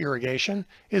available for irrigation,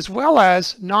 as well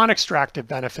as non-extractive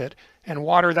benefit and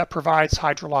water that provides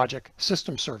hydrologic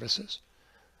system services.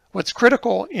 What's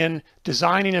critical in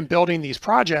designing and building these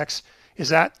projects is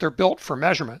that they're built for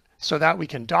measurement so that we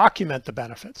can document the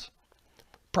benefits.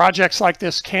 Projects like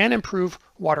this can improve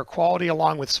water quality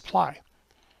along with supply.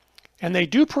 And they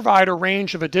do provide a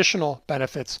range of additional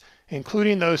benefits,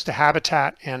 including those to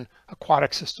habitat and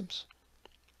aquatic systems.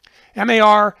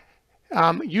 MAR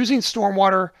using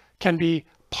stormwater can be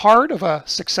part of a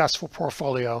successful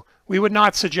portfolio. We would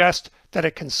not suggest that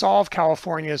it can solve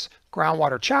California's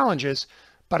groundwater challenges,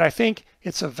 but I think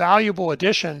it's a valuable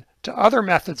addition to other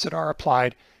methods that are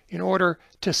applied in order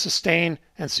to sustain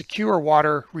and secure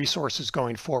water resources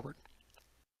going forward.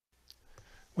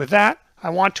 With that, I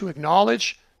want to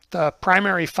acknowledge the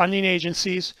primary funding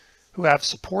agencies who have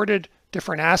supported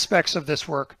different aspects of this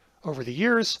work over the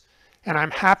years, and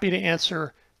I'm happy to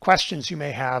answer questions you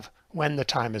may have when the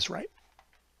time is right.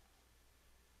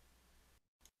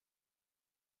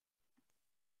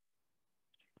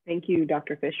 Thank you,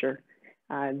 Dr. Fisher.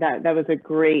 That was a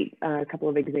great couple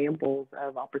of examples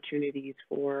of opportunities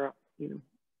for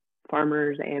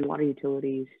farmers and water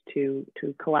utilities to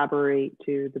collaborate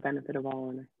to the benefit of all,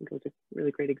 and I think it was a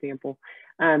really great example.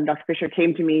 Dr. Fisher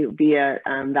came to me via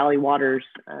Valley Water's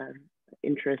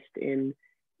interest in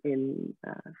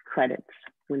credits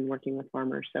when working with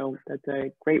farmers. So that's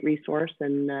a great resource,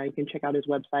 and you can check out his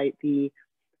website, the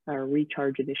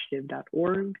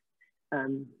rechargeinitiative.org,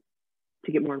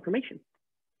 to get more information.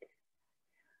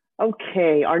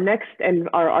 Okay, our next and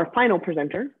our final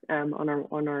presenter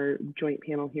on our joint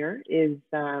panel here is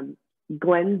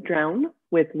Glenn Drown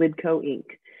with Lidco Inc.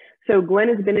 So Glenn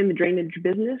has been in the drainage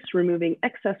business, removing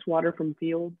excess water from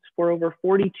fields for over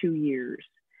 42 years.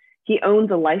 He owns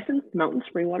a licensed mountain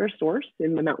spring water source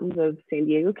in the mountains of San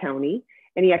Diego County,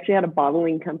 and he actually had a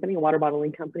bottling company, a water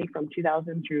bottling company, from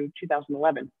 2000 through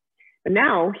 2011. But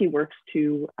now he works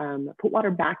to put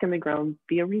water back in the ground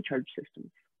via recharge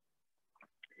systems.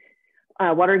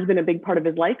 Water has been a big part of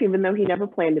his life, even though he never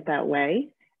planned it that way.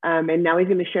 And now he's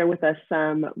going to share with us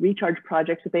some recharge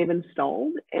projects that they've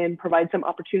installed and provide some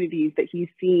opportunities that he's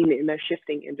seen in a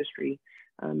shifting industry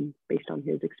based on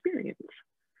his experience.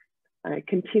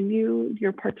 Continue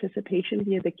your participation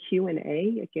via the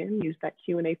Q&A. Again, use that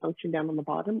Q&A function down on the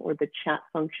bottom, or the chat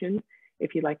function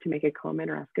if you'd like to make a comment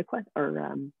or ask a question,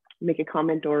 or make a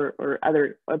comment or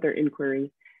other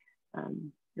inquiry.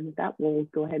 And with that, we'll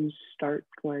go ahead and start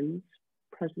Glenn's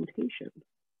presentation.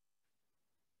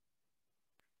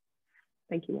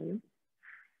 Thank you, William.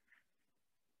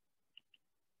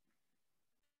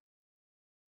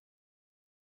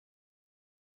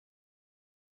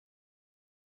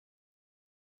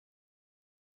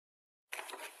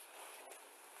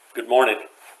 Good morning.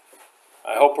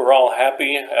 I hope we're all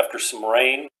happy after some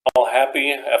rain. All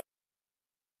happy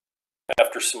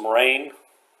after some rain.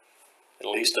 At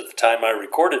least at the time I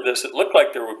recorded this, it looked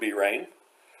like there would be rain.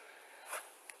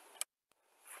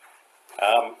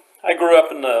 I grew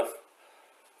up in the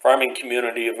farming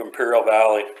community of Imperial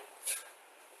Valley,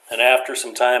 and after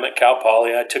some time at Cal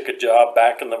Poly, I took a job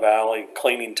back in the valley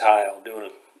cleaning tile,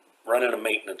 running a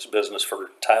maintenance business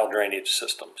for tile drainage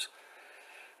systems.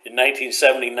 In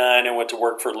 1979, I went to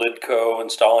work for Lidco,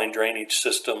 installing drainage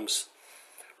systems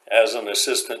as an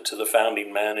assistant to the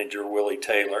founding manager, Willie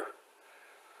Taylor.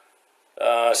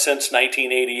 Since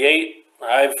 1988,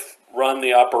 I've run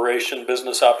the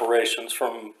business operations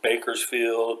from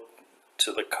Bakersfield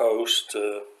to the coast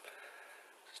to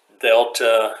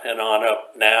Delta and on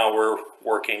up. Now we're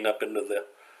working up into the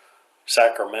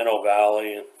Sacramento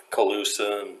Valley and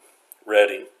Colusa and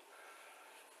Redding.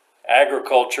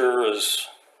 Agriculture is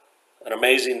an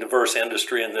amazing, diverse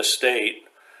industry in this state,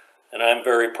 and I'm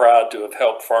very proud to have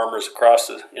helped farmers across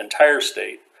the entire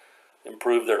state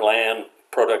improve their land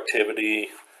productivity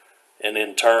and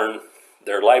in turn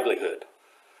their livelihood.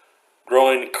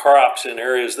 Growing crops in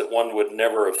areas that one would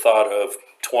never have thought of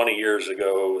 20 years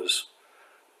ago has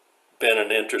been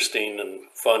an interesting and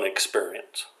fun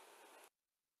experience.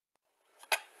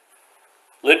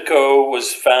 Lidco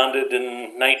was founded in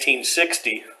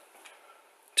 1960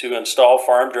 to install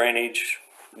farm drainage,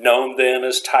 known then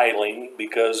as tiling,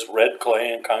 because red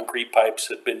clay and concrete pipes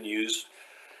had been used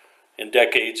in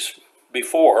decades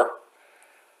before,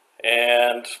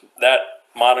 and that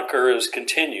moniker has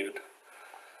continued.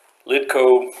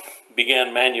 Lidco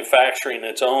began manufacturing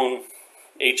its own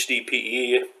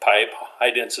HDPE pipe,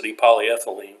 high-density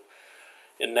polyethylene,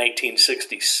 in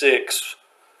 1966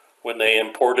 when they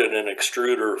imported an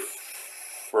extruder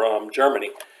from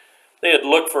Germany. They had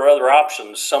looked for other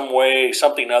options,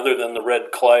 something other than the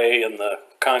red clay and the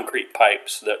concrete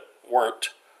pipes that weren't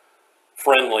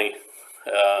friendly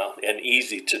and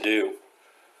easy to do.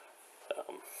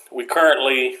 We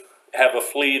currently have a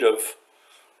fleet of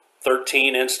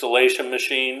 13 installation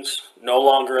machines, no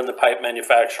longer in the pipe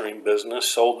manufacturing business,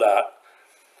 sold that.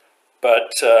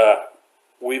 But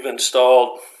we've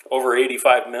installed over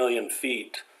 85 million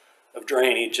feet of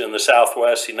drainage in the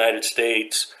Southwest United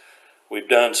States. We've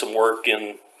done some work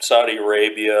in Saudi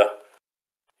Arabia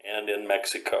and in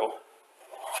Mexico.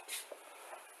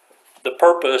 The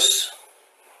purpose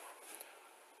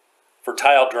for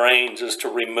tile drains is to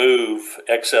remove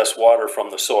excess water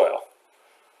from the soil,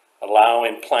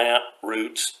 allowing plant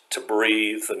roots to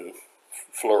breathe and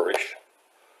flourish.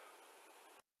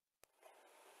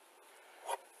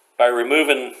 By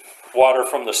removing water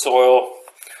from the soil,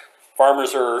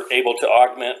 farmers are able to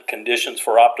augment conditions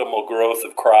for optimal growth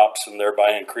of crops and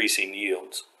thereby increasing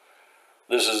yields.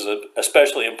 This is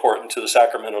especially important to the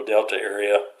Sacramento Delta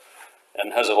area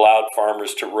and has allowed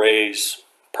farmers to raise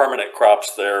permanent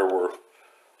crops there where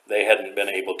they hadn't been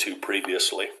able to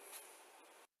previously.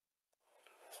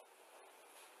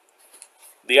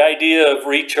 The idea of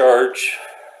recharge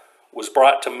was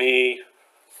brought to me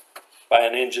by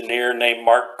an engineer named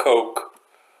Mark Koch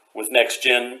with Next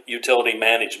Gen Utility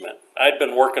Management. I'd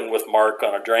been working with Mark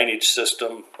on a drainage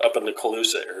system up in the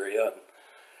Colusa area.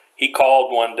 he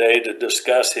called one day to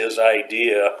discuss his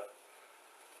idea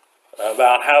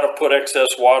about how to put excess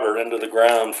water into the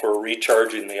ground for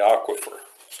recharging the aquifer.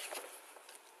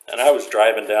 And I was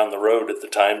driving down the road at the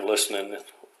time listening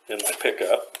in my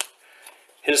pickup.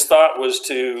 His thought was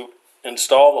to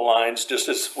install the lines just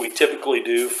as we typically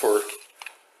do for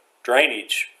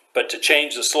drainage, but to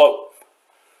change the slope.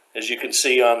 As you can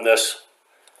see on this,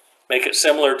 make it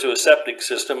similar to a septic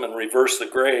system and reverse the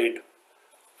grade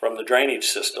from the drainage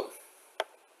system.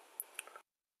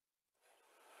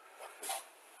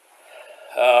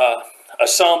 A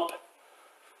sump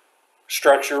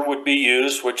structure would be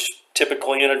used, which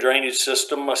typically in a drainage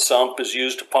system, a sump is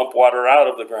used to pump water out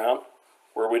of the ground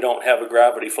where we don't have a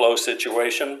gravity flow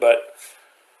situation, but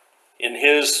in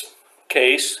his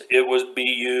case, it would be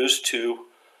used to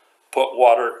put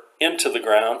water into the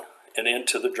ground and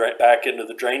into the back into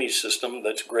the drainage system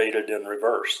that's graded in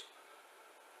reverse.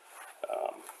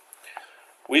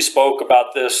 We spoke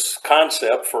about this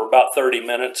concept for about 30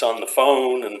 minutes on the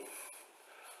phone, and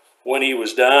when he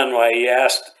was done, he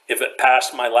asked if it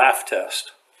passed my laugh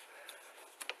test.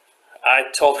 I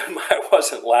told him I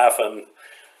wasn't laughing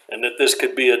and that this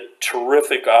could be a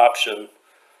terrific option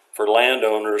for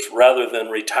landowners rather than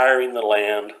retiring the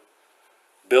land,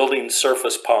 building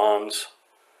surface ponds,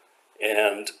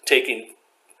 and taking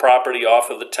property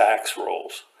off of the tax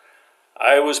rolls.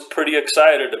 I was pretty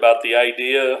excited about the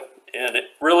idea, and it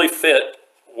really fit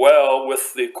well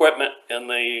with the equipment and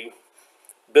the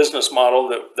business model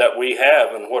that we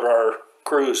have and what our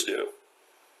crews do.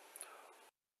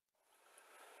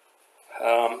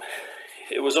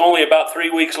 It was only about 3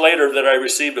 weeks later that I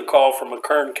received a call from a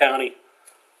Kern County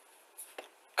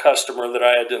customer that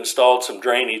I had installed some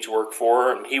drainage work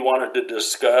for, and he wanted to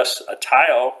discuss a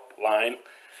tile line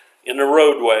in the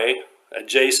roadway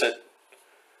adjacent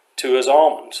to his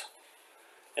almonds.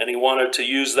 And he wanted to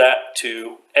use that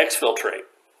to exfiltrate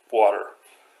water.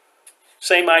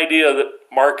 Same idea that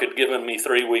Mark had given me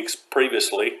 3 weeks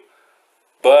previously,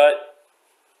 but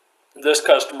this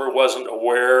customer wasn't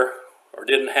aware or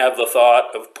didn't have the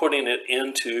thought of putting it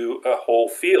into a whole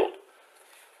field.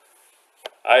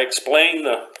 I explained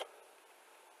the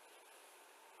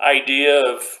idea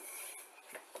of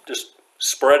just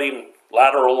spreading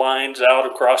lateral lines out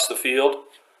across the field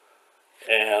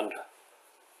and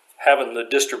having the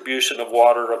distribution of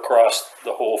water across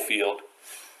the whole field.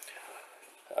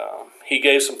 He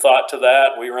gave some thought to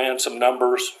that. We ran some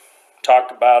numbers,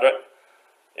 talked about it,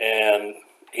 and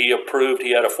he approved.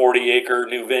 He had a 40-acre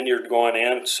new vineyard going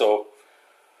in, so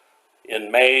in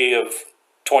May of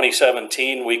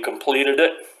 2017 we completed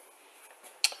it,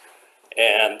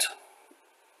 and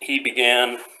he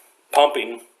began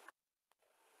pumping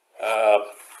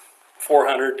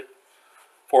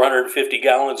 450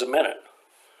 gallons a minute.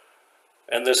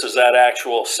 And this is that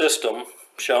actual system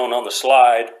shown on the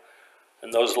slide,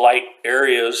 and those light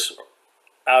areas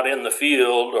out in the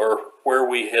field or where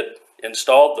we had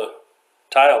installed the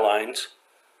tile lines,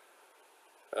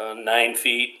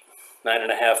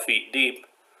 9.5 feet deep.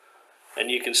 And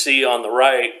you can see on the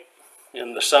right,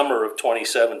 in the summer of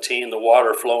 2017, the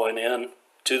water flowing in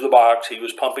to the box. He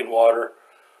was pumping water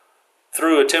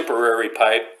through a temporary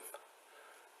pipe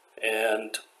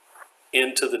and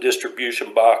into the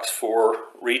distribution box for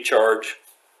recharge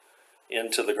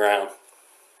into the ground.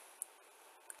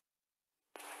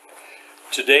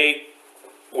 To date,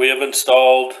 we have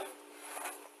installed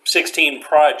 16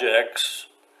 projects,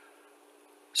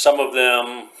 some of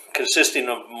them consisting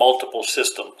of multiple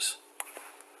systems.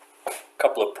 A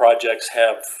couple of projects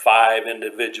have 5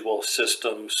 individual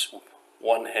systems,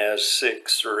 one has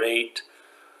 6 or 8,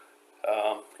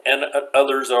 and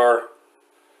others are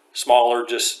smaller,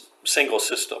 just single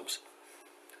systems.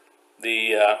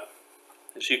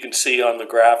 As you can see on the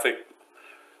graphic,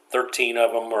 13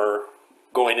 of them are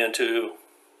going into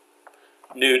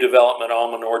new development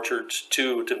almond orchards,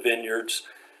 2 to vineyards,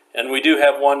 and we do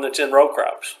have one that's in row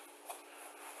crops.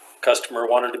 Customer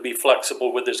wanted to be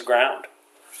flexible with his ground,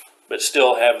 but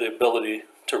still have the ability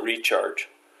to recharge.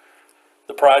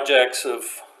 The projects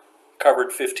have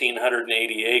covered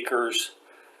 1,580 acres,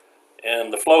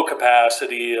 and the flow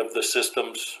capacity of the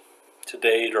systems to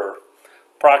date are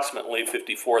approximately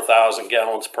 54,000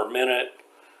 gallons per minute,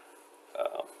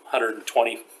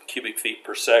 120 cubic feet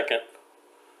per second.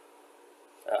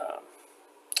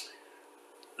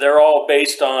 They're all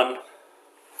based on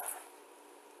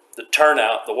the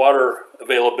turnout, the water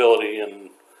availability, and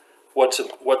what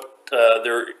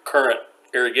their current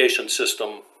irrigation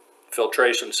system,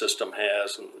 filtration system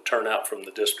has, and the turnout from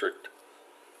the district.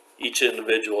 Each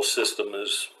individual system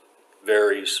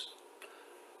varies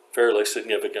fairly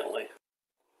significantly.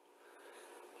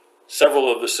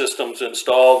 Several of the systems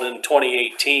installed in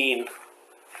 2018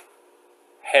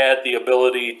 had the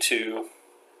ability to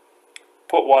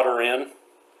put water in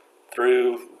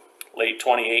through late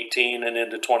 2018 and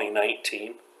into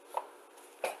 2019.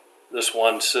 This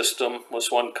one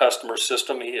customer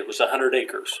system, it was 100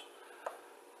 acres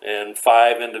and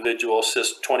 5 individual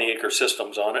 20-acre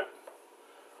systems on it.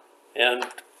 And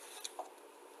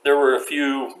there were a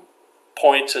few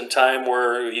points in time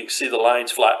where you could see the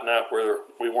lines flatten out where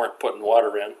we weren't putting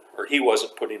water in, or he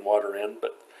wasn't putting water in,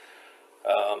 but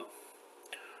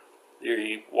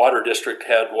the water district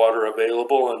had water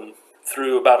available, and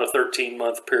through about a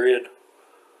 13-month period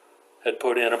had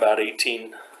put in about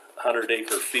 1,800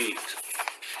 acre feet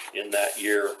in that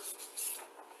year.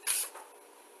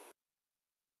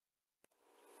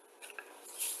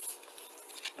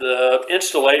 The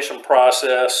installation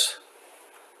process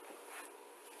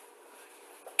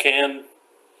can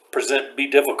be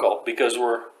difficult because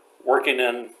we're working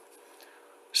in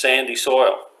sandy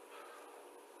soil.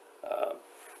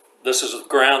 This is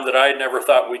ground that I never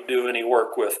thought we'd do any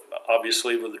work with.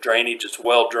 Obviously, with the drainage, it's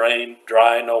well drained,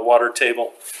 dry, no water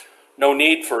table. No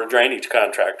need for a drainage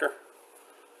contractor.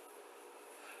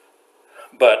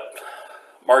 But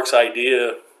Mark's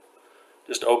idea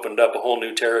just opened up a whole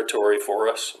new territory for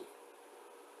us,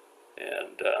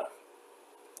 and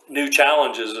new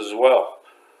challenges as well.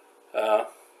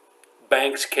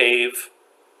 Banks cave.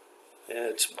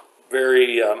 It's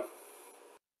very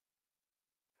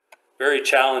very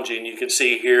challenging. You can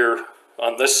see here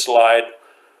on this slide,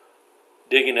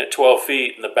 digging at 12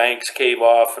 feet and the banks cave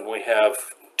off, and we have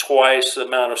twice the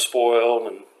amount of spoil,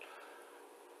 and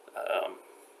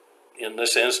in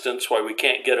this instance, why we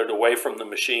can't get it away from the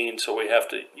machine, so we have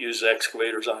to use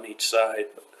excavators on each side.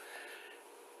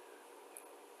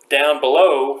 Down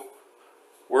below,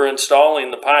 we're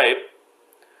installing the pipe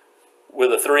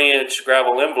with a 3-inch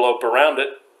gravel envelope around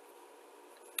it,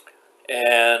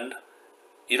 and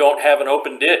you don't have an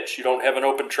open ditch, you don't have an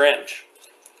open trench.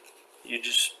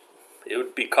 It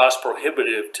would be cost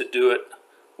prohibitive to do it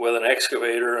with an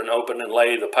excavator and open and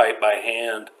lay the pipe by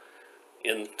hand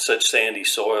in such sandy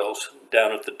soils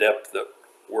down at the depth that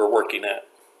we're working at.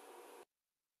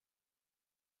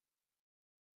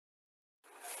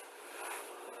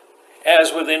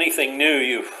 As with anything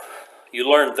new, you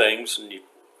learn things and you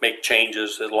make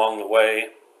changes along the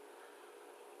way.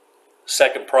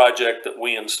 Second project that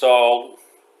we installed,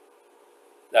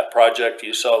 that project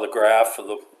you saw the graph of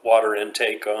the water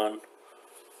intake on.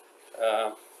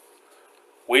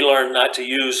 We learned not to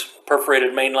use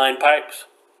perforated mainline pipes.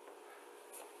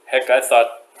 Heck, I thought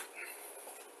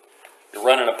you're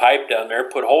running a pipe down there,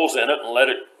 put holes in it and let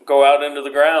it go out into the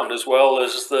ground, as well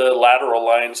as the lateral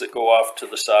lines that go off to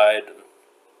the side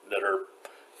that are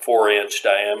 4-inch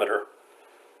diameter.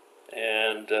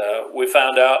 And we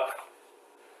found out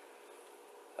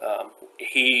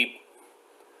he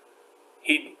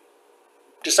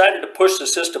decided to push the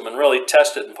system and really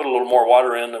test it and put a little more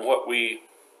water in than what we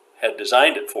had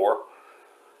designed it for.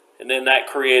 And then that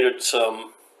created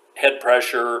some head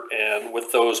pressure, and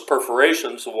with those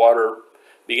perforations, the water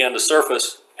began to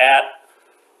surface at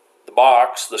the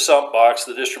box, the sump box,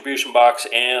 the distribution box,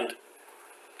 and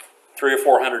 300 or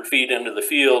 400 feet into the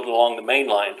field along the main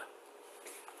line.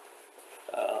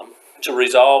 To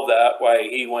resolve that, why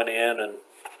he went in and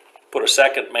put a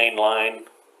second main line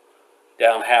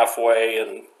down halfway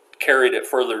and carried it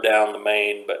further down the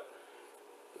main. But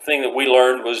the thing that we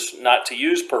learned was not to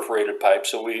use perforated pipe,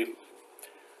 so we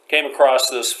came across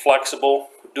this flexible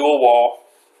dual wall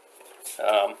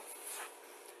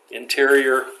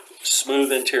interior,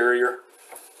 smooth interior.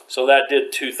 So that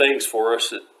did two things for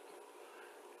us. It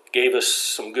gave us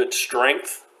some good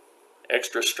strength,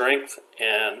 extra strength,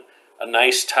 and a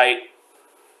nice tight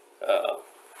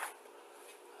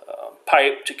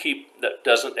pipe to keep that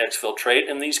doesn't exfiltrate.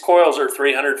 And these coils are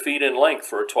 300 feet in length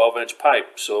for a 12-inch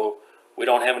pipe, so we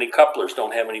don't have any couplers,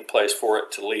 don't have any place for it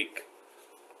to leak.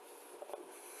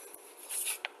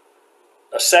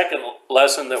 A second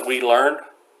lesson that we learned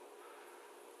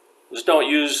was don't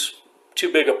use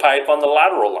too big a pipe on the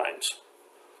lateral lines.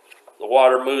 The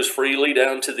water moves freely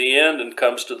down to the end and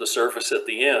comes to the surface at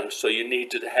the end. So you need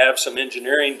to have some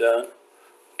engineering done,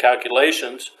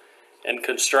 calculations, and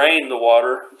constrain the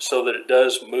water so that it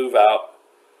does move out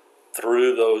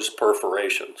through those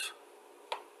perforations.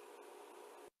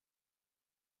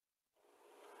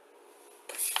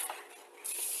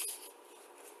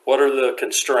 What are the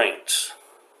constraints?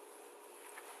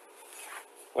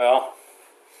 Well,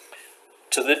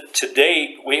 to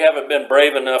date, we haven't been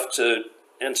brave enough to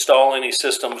install any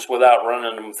systems without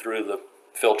running them through the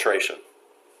filtration.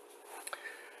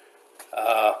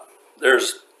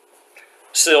 There's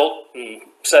silt and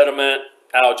sediment,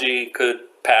 algae could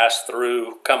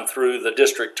come through the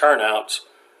district turnouts,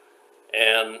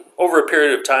 and over a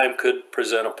period of time could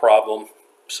present a problem,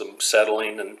 some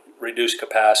settling and reduced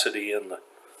capacity in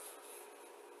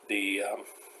the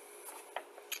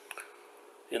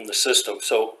system.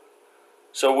 So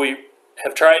we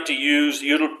have tried to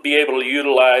be able to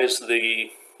utilize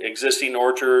the existing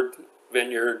orchard,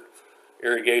 vineyard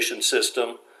irrigation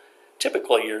system.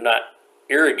 Typically, you're not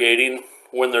irrigating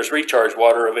when there's recharge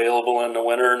water available in the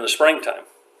winter and the springtime.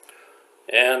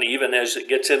 And even as it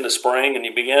gets into spring and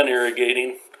you begin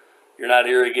irrigating, you're not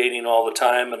irrigating all the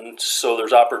time, and so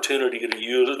there's opportunity to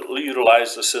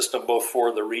utilize the system both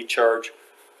for the recharge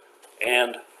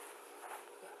and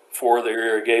for the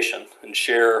irrigation and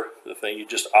share the thing. You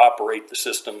just operate the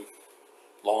system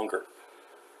longer.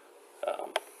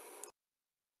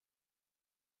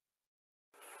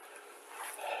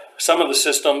 Some of the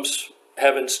systems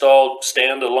have installed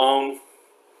standalone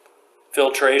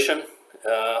filtration,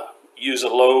 use a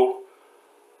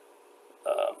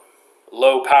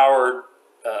low-powered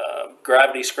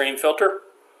gravity screen filter,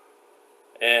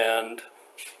 and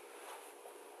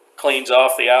cleans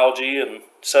off the algae and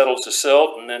settles the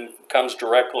silt, and then comes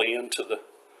directly into the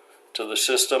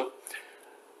system.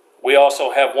 We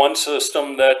also have one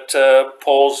system that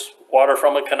pulls water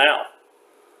from a canal,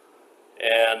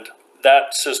 and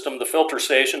that system, the filter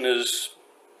station, is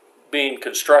being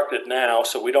constructed now,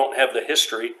 so we don't have the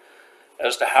history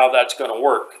as to how that's going to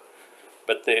work.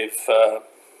 But they've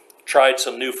tried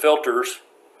some new filters,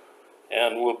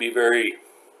 and we'll be very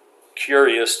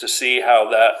curious to see how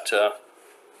that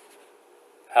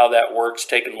works,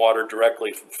 taking water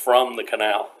directly from the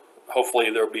canal. Hopefully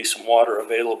there'll be some water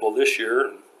available this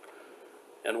year,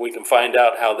 and we can find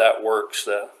out how that works.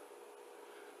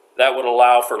 That would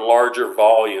allow for larger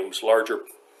volumes,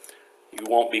 you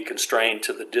won't be constrained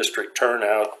to the district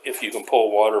turnout if you can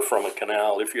pull water from a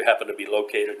canal, if you happen to be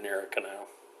located near a canal.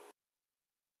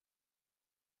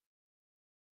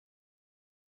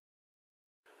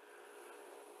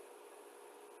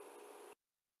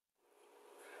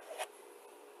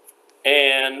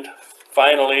 And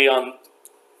finally, on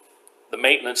the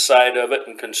maintenance side of it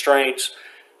and constraints,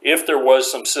 if there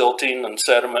was some silting and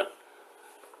sediment,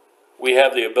 we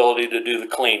have the ability to do the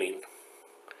cleaning.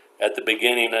 At the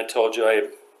beginning, I told you I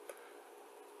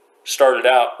started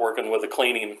out working with a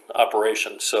cleaning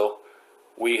operation, so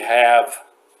we have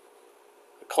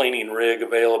a cleaning rig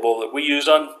available that we use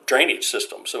on drainage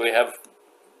systems. So we have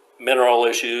mineral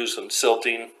issues and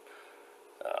silting,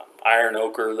 iron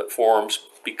ochre that forms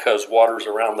because water's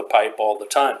around the pipe all the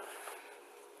time.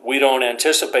 We don't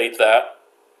anticipate that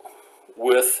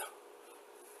with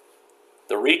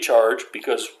the recharge,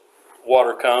 because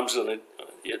water comes and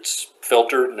it's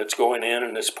filtered and it's going in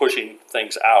and it's pushing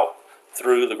things out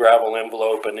through the gravel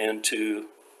envelope and into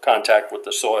contact with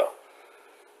the soil.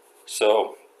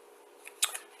 So,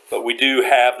 but we do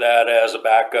have that as a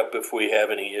backup if we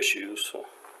have any issues. So.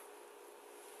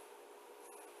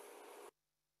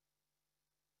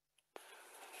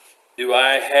 Do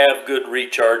I have good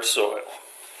recharge soil?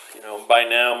 You know, by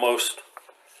now most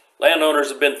landowners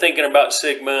have been thinking about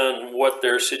Sigma and what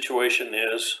their situation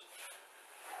is.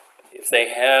 If they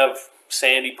have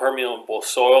sandy permeable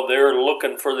soil, they're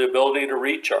looking for the ability to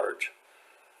recharge.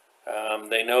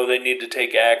 They know they need to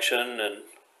take action, and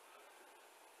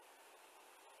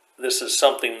this is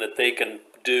something that they can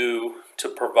do to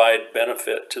provide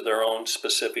benefit to their own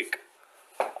specific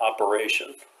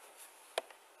operation.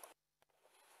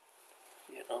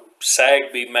 You know,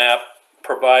 SAGB map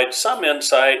provides some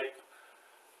insight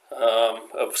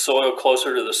of soil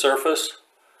closer to the surface.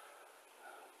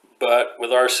 But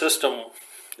with our system,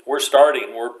 we're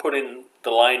putting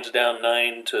the lines down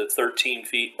 9 to 13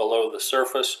 feet below the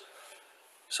surface.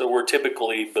 So we're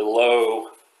typically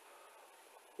below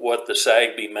what the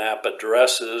SAGB map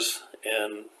addresses,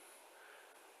 and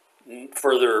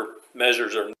further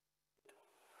measures are needed.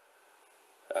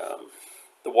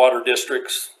 The water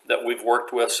districts that we've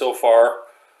worked with so far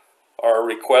are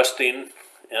requesting,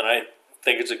 and I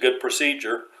think it's a good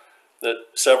procedure, that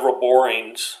several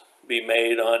borings be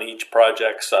made on each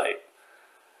project site.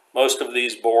 Most of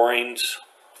these borings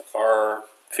are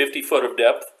 50 foot of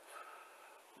depth,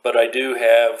 but I do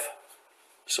have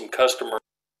some customers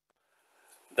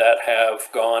that have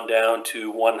gone down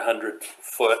to 100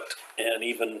 foot, and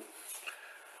even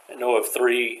I know of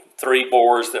three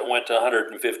bores that went to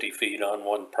 150 feet on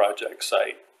one project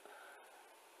site.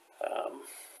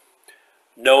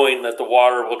 Knowing that the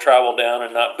water will travel down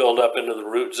and not build up into the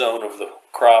root zone of the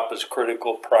crop is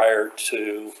critical prior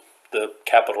to the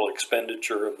capital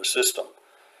expenditure of the system.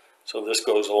 So this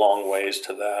goes a long ways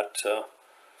to that.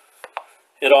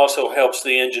 It also helps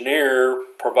the engineer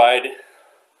provide,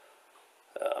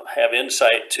 have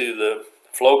insight to the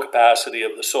flow capacity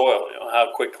of the soil. You know,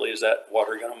 how quickly is that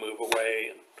water going to move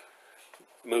away and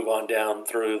move on down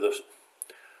through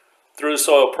the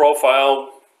soil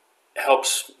profile.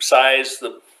 Helps size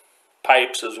the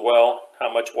pipes as well,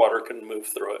 how much water can move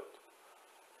through it.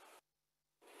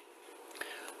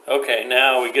 Okay,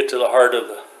 now we get to the heart of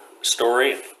the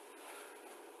story.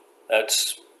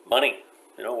 That's money.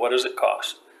 You know, what does it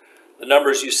cost? The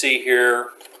numbers you see here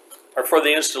are for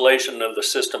the installation of the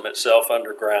system itself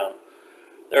underground.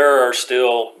 There are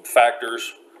still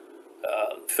factors,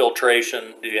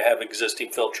 filtration. Do you have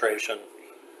existing filtration?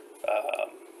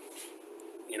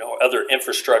 You know, other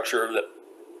infrastructure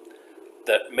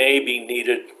that may be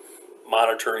needed,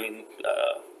 monitoring,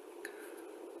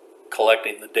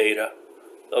 collecting the data,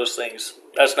 those things.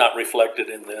 That's not reflected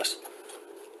in this.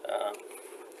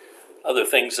 Other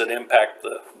things that impact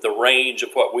the range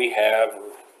of what we have,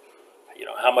 or, you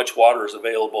know, how much water is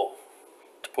available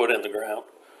to put in the ground.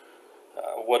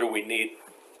 What do we need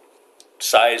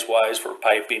size-wise for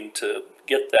piping to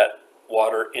get that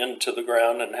water into the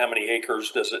ground, and how many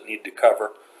acres does it need to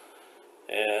cover?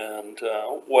 And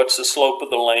what's the slope of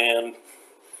the land,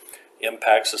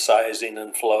 impacts the sizing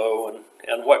and flow,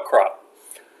 and what crop.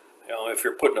 You know, if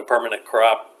you're putting a permanent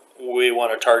crop, we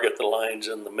want to target the lines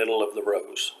in the middle of the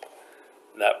rows.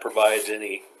 That provides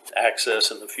any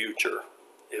access in the future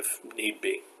if need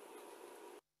be.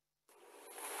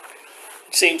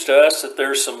 It seems to us that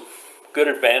there's some good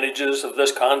advantages of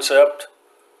this concept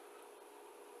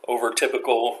over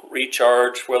typical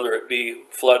recharge, whether it be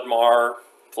flood mar,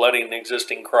 flooding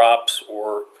existing crops,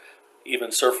 or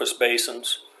even surface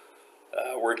basins.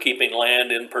 We're keeping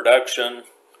land in production.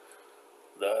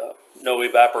 No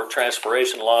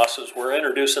evapotranspiration losses. We're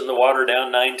introducing the water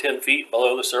down 9-10 feet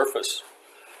below the surface.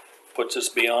 Puts us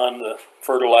beyond the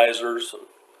fertilizers and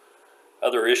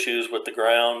other issues with the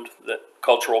ground, that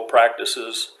cultural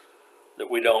practices that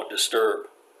we don't disturb.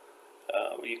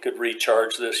 You could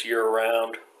recharge this year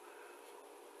round.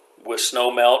 With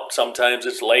snow melt, sometimes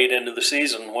it's late into the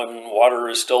season when water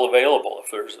is still available. If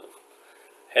there's a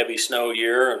heavy snow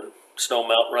year and snow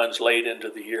melt runs late into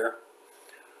the year.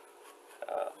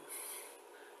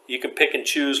 You can pick and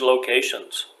choose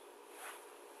locations.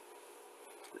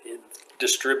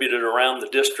 Distributed around the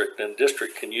district, and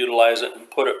district can utilize it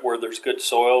and put it where there's good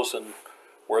soils and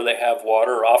where they have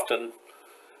water. Often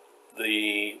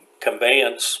the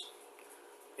conveyance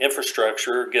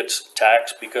infrastructure gets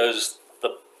taxed because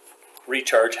the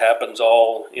recharge happens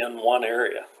all in one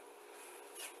area.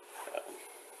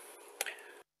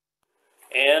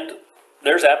 And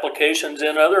there's applications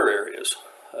in other areas,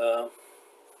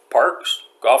 parks,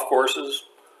 golf courses,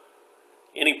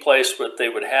 any place that they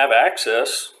would have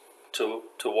access to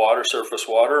water, surface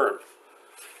water,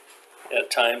 at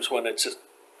times when it's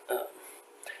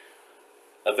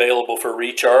available for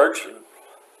recharge, and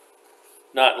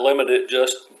not limited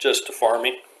just to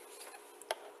farming.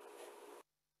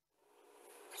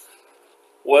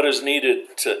 What is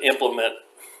needed to implement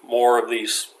more of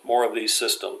these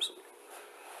systems?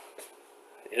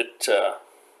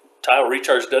 Tile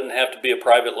recharge doesn't have to be a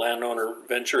private landowner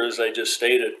venture, as I just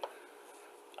stated.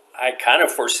 I kind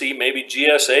of foresee maybe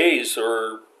GSAs,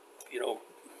 or, you know,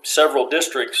 several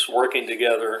districts working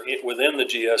together within the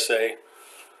GSA,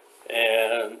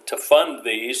 and to fund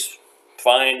these,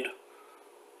 find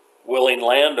willing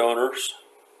landowners.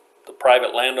 The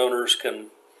private landowners can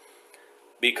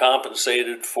be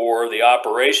compensated for the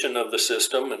operation of the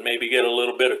system and maybe get a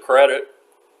little bit of credit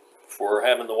for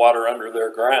having the water under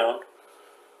their ground.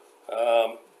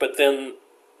 But then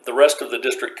the rest of the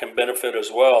district can benefit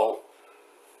as well,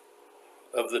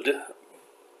 of the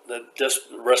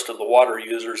rest of the water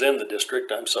users in the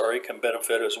district, I'm sorry, can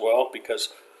benefit as well, because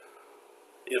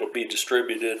it'll be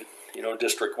distributed, you know,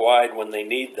 district-wide when they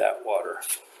need that water.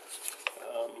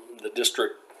 The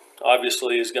district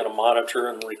obviously is going to monitor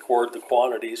and record the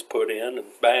quantities put in and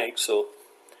bank, so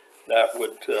that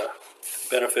would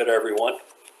benefit everyone.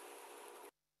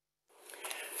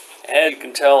 As you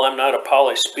can tell, I'm not a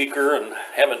polished speaker and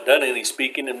haven't done any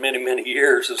speaking in many, many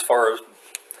years as far as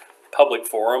public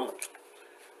forum.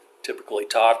 Typically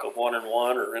talk of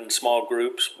one-on-one or in small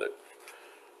groups, but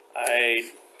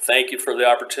I thank you for the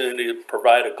opportunity to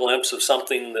provide a glimpse of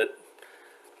something that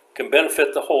can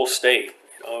benefit the whole state.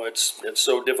 You know, it's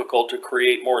so difficult to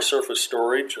create more surface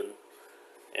storage,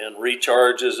 and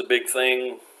recharge is a big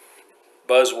thing,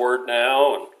 buzzword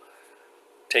now, and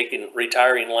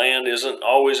retiring land isn't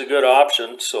always a good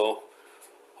option. So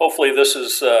hopefully this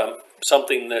is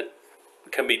something that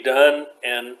can be done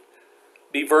and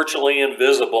be virtually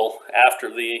invisible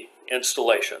after the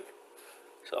installation.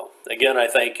 So again, I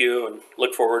thank you and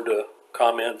look forward to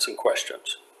comments and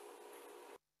questions.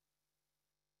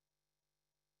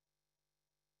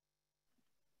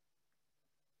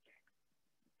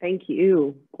 Thank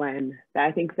you, Glenn.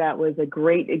 I think that was a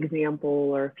great example,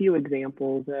 or a few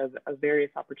examples of various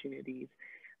opportunities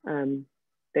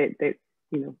that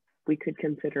you know, we could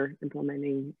consider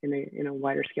implementing in a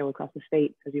wider scale across the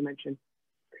state, as you mentioned.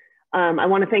 I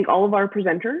want to thank all of our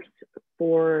presenters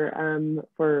for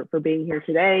being here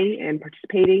today and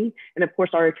participating, and of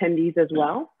course our attendees as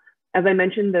well. As I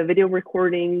mentioned, the video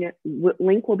recording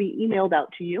link will be emailed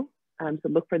out to you, so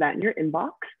look for that in your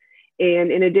inbox.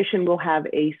 And in addition, we'll have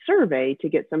a survey to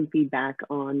get some feedback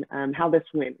on how this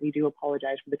went. We do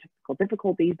apologize for the technical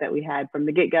difficulties that we had from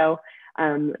the get-go,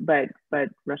 but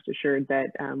rest assured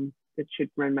that it should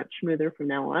run much smoother from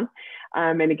now on.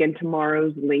 And again,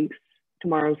 tomorrow's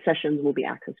sessions will be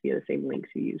accessed via the same links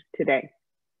you used today.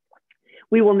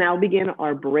 We will now begin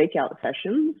our breakout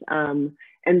sessions.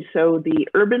 And so the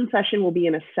urban session will be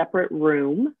in a separate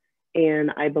room,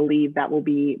 and I believe that will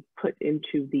be put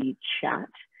into the chat.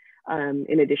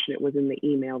 In addition, it was in the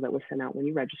email that was sent out when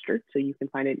you registered, so you can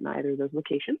find it in either of those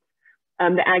locations.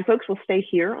 The ag folks will stay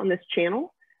here on this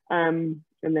channel, and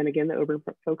then again, the urban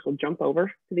folks will jump over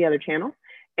to the other channel.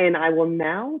 And I will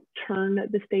now turn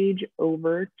the stage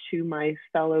over to my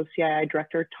fellow CII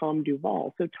director, Tom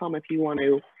Duvall. So Tom, if you want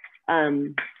to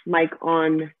mic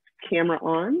on, camera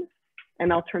on,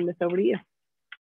 and I'll turn this over to you.